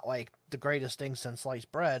he's not like the greatest thing since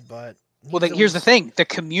sliced bread, but... here's the thing. The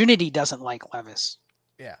community doesn't like Levis.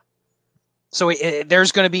 Yeah. So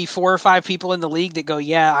there's going to be 4 or 5 people in the league that go,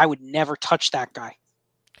 yeah, I would never touch that guy.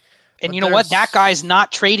 And but you know what? That guy's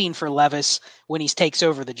not trading for Levis when he takes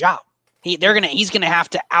over the job. He's going to have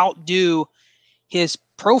to outdo his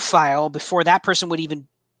profile before that person would even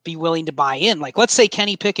be willing to buy in. Like, let's say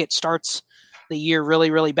Kenny Pickett starts the year really,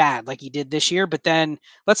 really bad like he did this year. But then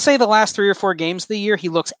let's say the last 3 or 4 games of the year, he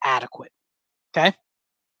looks adequate. Okay.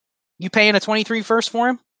 You paying a 23 first for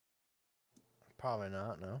him? Probably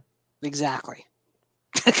not, no. Exactly.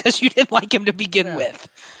 Because you didn't like him to begin with.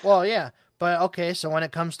 Well, yeah. But, okay, so when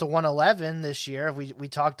it comes to 111 this year, we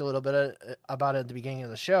talked a little bit about it at the beginning of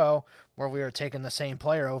the show, where we were taking the same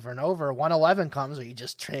player over and over. 111 comes, are you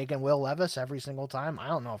just taking Will Levis every single time? I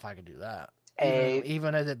don't know if I could do that,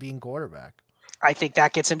 even as it being quarterback. I think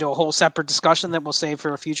that gets into a whole separate discussion that we'll save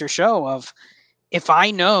for a future show of, if I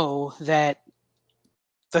know that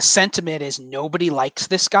the sentiment is nobody likes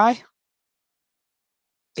this guy,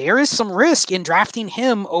 there is some risk in drafting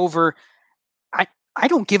him over. I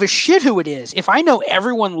don't give a shit who it is. If I know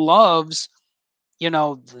everyone loves,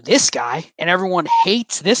 this guy and everyone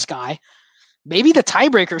hates this guy, maybe the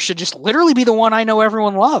tiebreaker should just literally be the one I know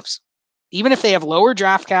everyone loves. Even if they have lower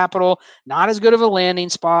draft capital, not as good of a landing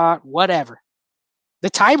spot, whatever. The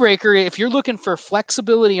tiebreaker, if you're looking for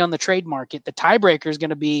flexibility on the trade market, the tiebreaker is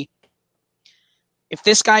going to be, if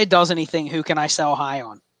this guy does anything, who can I sell high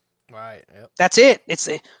on? Right. Yep. That's it.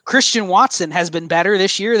 Christian Watson has been better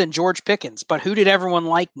this year than George Pickens, but who did everyone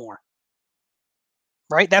like more?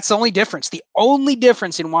 Right? That's the only difference. The only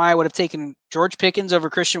difference in why I would have taken George Pickens over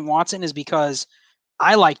Christian Watson is because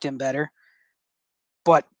I liked him better.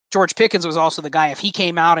 But George Pickens was also the guy, if he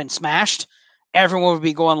came out and smashed, everyone would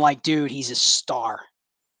be going like, dude, he's a star.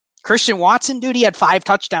 Christian Watson, dude, he had 5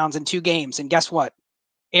 touchdowns in 2 games. And guess what?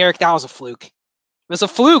 Eric, that was a fluke. It was a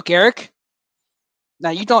fluke, Eric.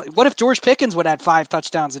 Now, what if George Pickens would have had 5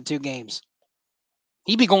 touchdowns in 2 games?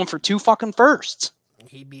 He'd be going for 2 fucking firsts.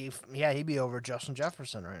 He'd be over Justin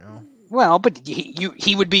Jefferson right now. Well, but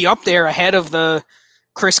he would be up there ahead of the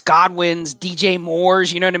Chris Godwins, DJ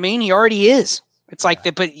Moores, you know what I mean? He already is. It's like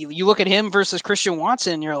but you look at him versus Christian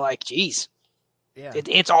Watson, you're like, geez. Yeah.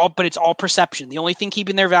 It's all perception. The only thing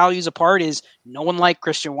keeping their values apart is no one liked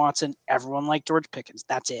Christian Watson, everyone liked George Pickens.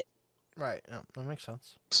 That's it. Right. Yeah, that makes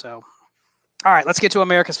sense. So, all right, let's get to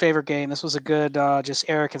America's favorite game. This was a good, just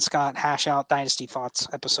Eric and Scott hash out Dynasty thoughts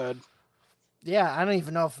episode. Yeah, I don't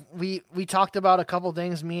even know if we talked about a couple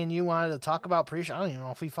things me and you wanted to talk about pre-show. I don't even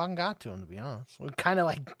know if we fucking got to them, to be honest. We kind of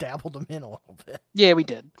like dabbled them in a little bit. Yeah, we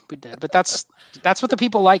did. But that's what the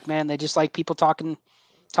people like, man. They just like people talking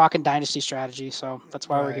Dynasty strategy. So that's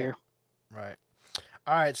why we're here. Right.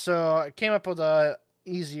 All right. So I came up with a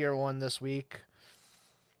easier one this week.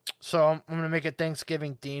 So I'm going to make it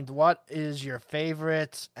Thanksgiving themed. What is your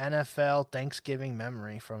favorite NFL Thanksgiving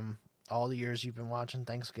memory from all the years you've been watching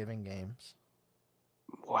Thanksgiving games?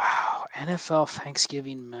 Wow. NFL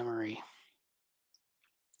Thanksgiving memory.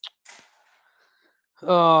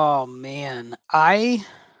 Oh, man. I'm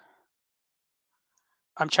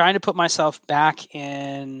trying to put myself back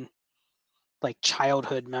in like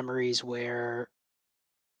childhood memories where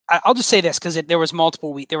I'll just say this because there was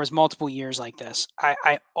multiple years like this.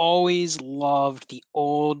 I always loved the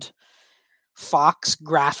old Fox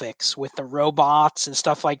graphics with the robots and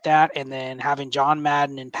stuff like that, and then having John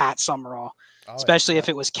Madden and Pat Summerall, especially if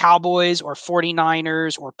it was Cowboys or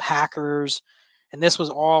 49ers or Packers. And this was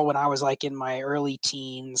all when I was like in my early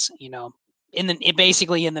teens,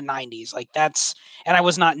 basically in the 90s. Like and I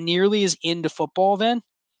was not nearly as into football then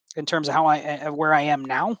in terms of where I am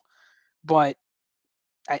now, but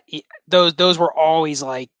those were always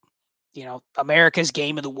like, America's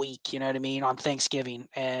game of the week, you know what I mean, on Thanksgiving.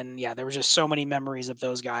 And yeah, there were just so many memories of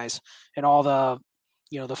those guys and all the,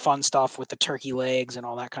 the fun stuff with the turkey legs and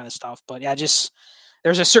all that kind of stuff. But yeah, just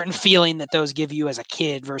there's a certain feeling that those give you as a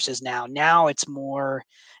kid versus now. Now it's more,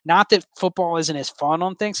 not that football isn't as fun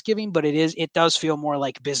on Thanksgiving, but it does feel more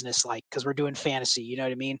like business like, because we're doing fantasy, you know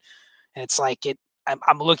what I mean? And it's like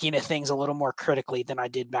I'm looking at things a little more critically than I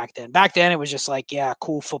did back then. Back then, it was just like, yeah,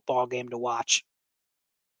 cool football game to watch.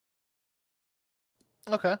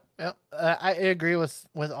 Okay, yeah, I agree with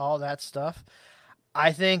all that stuff.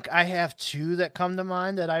 I think I have 2 that come to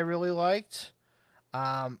mind that I really liked.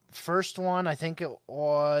 First one, I think it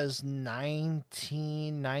was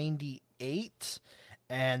 1998,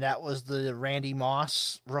 and that was the Randy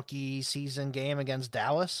Moss rookie season game against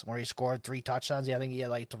Dallas, where he scored 3 touchdowns. I think he had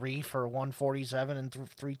like 3 for 147 and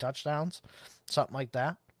 3 touchdowns, something like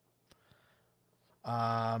that.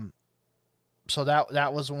 So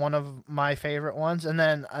that was one of my favorite ones. And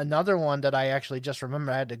then another one that I actually just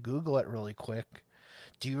remember, I had to Google it really quick.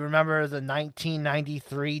 Do you remember the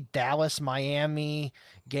 1993 Dallas-Miami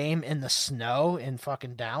game in the snow in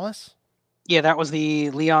fucking Dallas? Yeah, that was the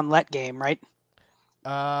Leon Lett game, right?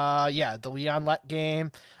 Yeah, the Leon Lett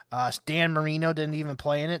game. Dan Marino didn't even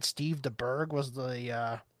play in it. Steve DeBerg was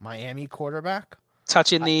the Miami quarterback.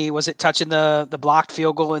 Was it touching the blocked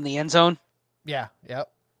field goal in the end zone? Yeah. Yep.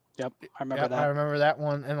 Yep, I remember Yep. I that. remember that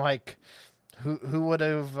one. And like, who would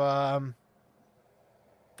have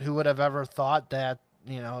ever thought that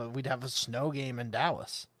we'd have a snow game in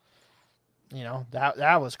Dallas?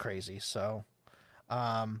 That was crazy. So,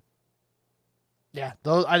 um, yeah,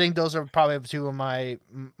 I think those are probably two of my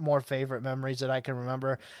more favorite memories that I can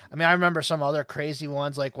remember. I mean, I remember some other crazy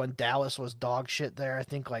ones, like when Dallas was dog shit there. I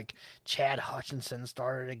think like Chad Hutchinson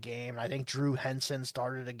started a game. I think Drew Henson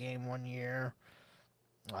started a game one year.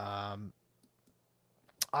 Um,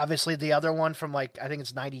 Obviously, the other one from like I think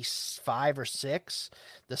it's '95 or '6,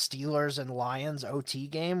 the Steelers and Lions OT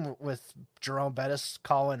game with Jerome Bettis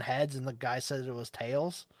calling heads, and the guy said it was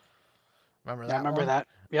tails. Remember Yeah, I that remember one? that.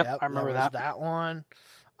 Yep, Yep, I there remember was that. that one.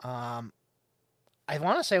 Um, I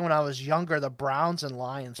want to say when I was younger, the Browns and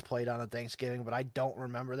Lions played on a Thanksgiving, but I don't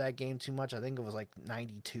remember that game too much. I think it was like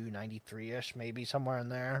 92, 93 ish, maybe somewhere in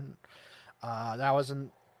there. That was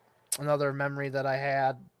another memory that I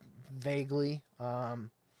had vaguely.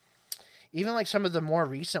 Even like some of the more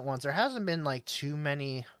recent ones, there hasn't been like too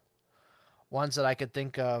many ones that I could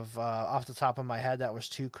think of off the top of my head that was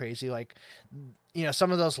too crazy. Like,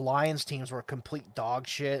 some of those Lions teams were complete dog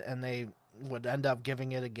shit, and they would end up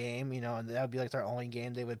giving it a game, and that would be like their only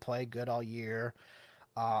game they would play good all year.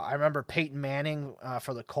 I remember Peyton Manning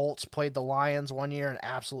for the Colts played the Lions one year and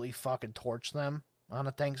absolutely fucking torched them on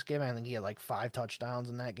a Thanksgiving. I think he had like 5 touchdowns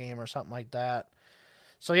in that game or something like that.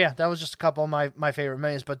 So yeah, that was just a couple of my favorite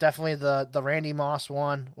memories, but definitely the Randy Moss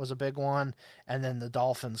one was a big one, and then the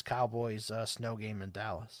Dolphins Cowboys snow game in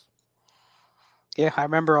Dallas. Yeah, I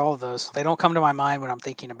remember all of those. They don't come to my mind when I'm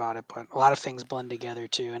thinking about it, but a lot of things blend together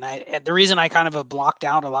too. And the reason I kind of have blocked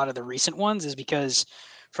out a lot of the recent ones is because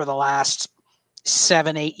for the last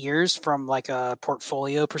 7, 8 years, from like a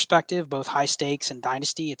portfolio perspective, both high stakes and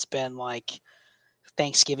dynasty, it's been like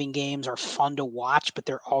Thanksgiving games are fun to watch, but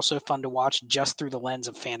they're also fun to watch just through the lens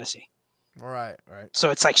of fantasy. Right, right. So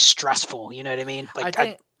it's like stressful, you know what I mean? I Like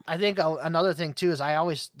think another thing too is I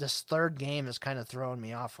always this third game is kind of throwing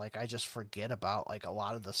me off. Like I just forget about like a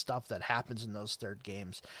lot of the stuff that happens in those third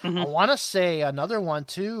games. I Mhm. want to say another one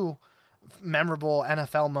too, memorable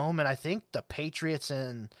NFL moment. I think the Patriots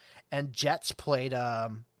and Jets played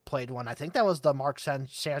one. I think that was the Mark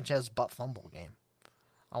Sanchez butt fumble game.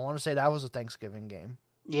 I want to say that was a Thanksgiving game.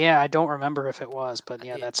 Yeah, I don't remember if it was, but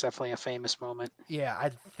yeah, It, that's definitely a famous moment. yeah, I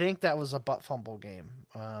think that was a butt fumble game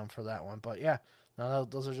for that one. But yeah, no,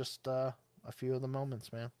 those are just a few of the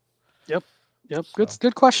moments, man. Yep. Yep. So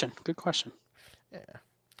Good question. Good question. yeah.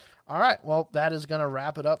 All right. Well, that is going to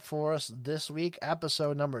wrap it up for us this week.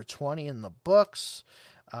 Episode number 20 in the books.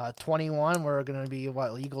 21, we're going to be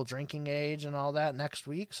legal drinking age and all that next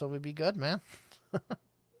week. So we'd be good, man.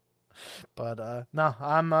 But no,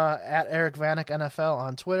 I'm at Eric Vanek NFL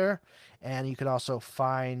on Twitter. And you can also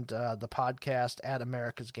find the podcast at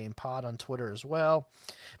America's Game Pod on Twitter as well.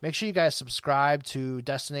 Make sure you guys subscribe to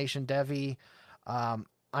Destination Devy on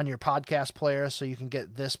your podcast player so you can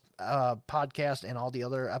get this podcast and all the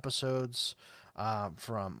other episodes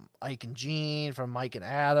from Ike and Gene, from Mike and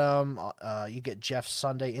Adam. You get Jeff's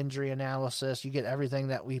Sunday injury analysis. You get everything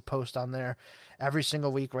that we post on there every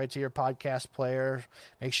single week right to your podcast player.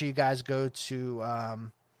 Make sure you guys go to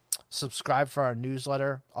subscribe for our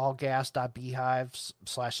newsletter,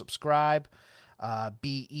 allgas.beehive/subscribe.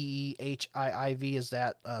 BEEHIIV is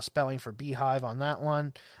that spelling for beehive on that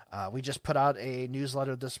one. We just put out a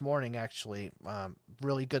newsletter this morning, actually.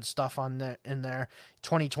 Really good stuff in there.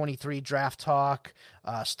 2023 draft talk,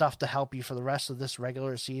 stuff to help you for the rest of this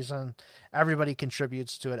regular season. Everybody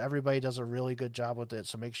contributes to it. Everybody does a really good job with it.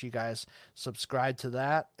 So make sure you guys subscribe to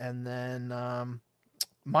that. And then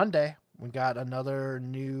Monday, we got another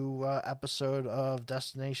new episode of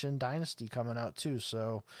Destination Dynasty coming out too.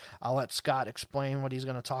 So I'll let Scott explain what he's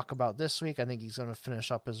going to talk about this week. I think he's going to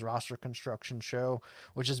finish up his roster construction show,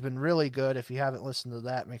 which has been really good. If you haven't listened to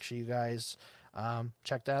that, make sure you guys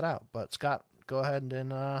check that out. But Scott, go ahead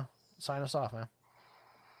and sign us off, man.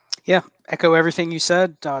 Yeah, echo everything you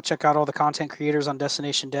said. Check out all the content creators on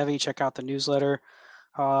Destination Devy. Check out the newsletter.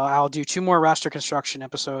 I'll do 2 more roster construction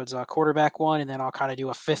episodes, quarterback one, and then I'll kind of do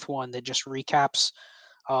a 5th one that just recaps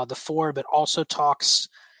the 4, but also talks.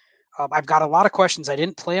 I've got a lot of questions. I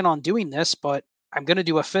didn't plan on doing this, but I'm going to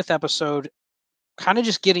do a 5th episode, kind of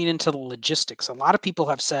just getting into the logistics. A lot of people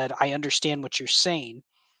have said, I understand what you're saying,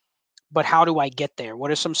 but how do I get there?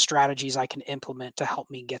 What are some strategies I can implement to help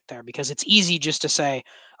me get there? Because it's easy just to say,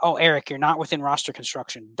 oh, Eric, you're not within roster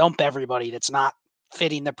construction. Dump everybody that's not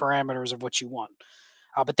fitting the parameters of what you want.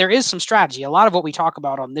 But there is some strategy. A lot of what we talk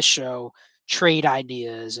about on this show, trade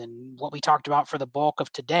ideas, and what we talked about for the bulk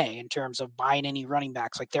of today in terms of buying any running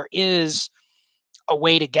backs, like there is a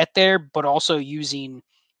way to get there, but also using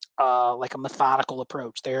like a methodical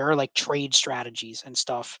approach. There are like trade strategies and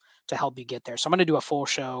stuff to help you get there. So I'm going to do a full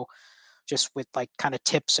show just with like kind of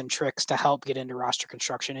tips and tricks to help get into roster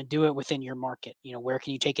construction and do it within your market. You know, where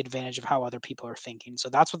can you take advantage of how other people are thinking? So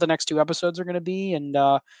that's what the next 2 episodes are going to be. And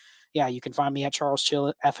yeah, you can find me at Charles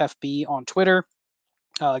Chill FFB on Twitter.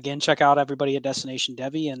 Again, check out everybody at Destination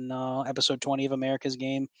Devi, and episode 20 of America's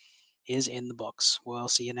Game is in the books. We'll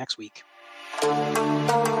see you next week.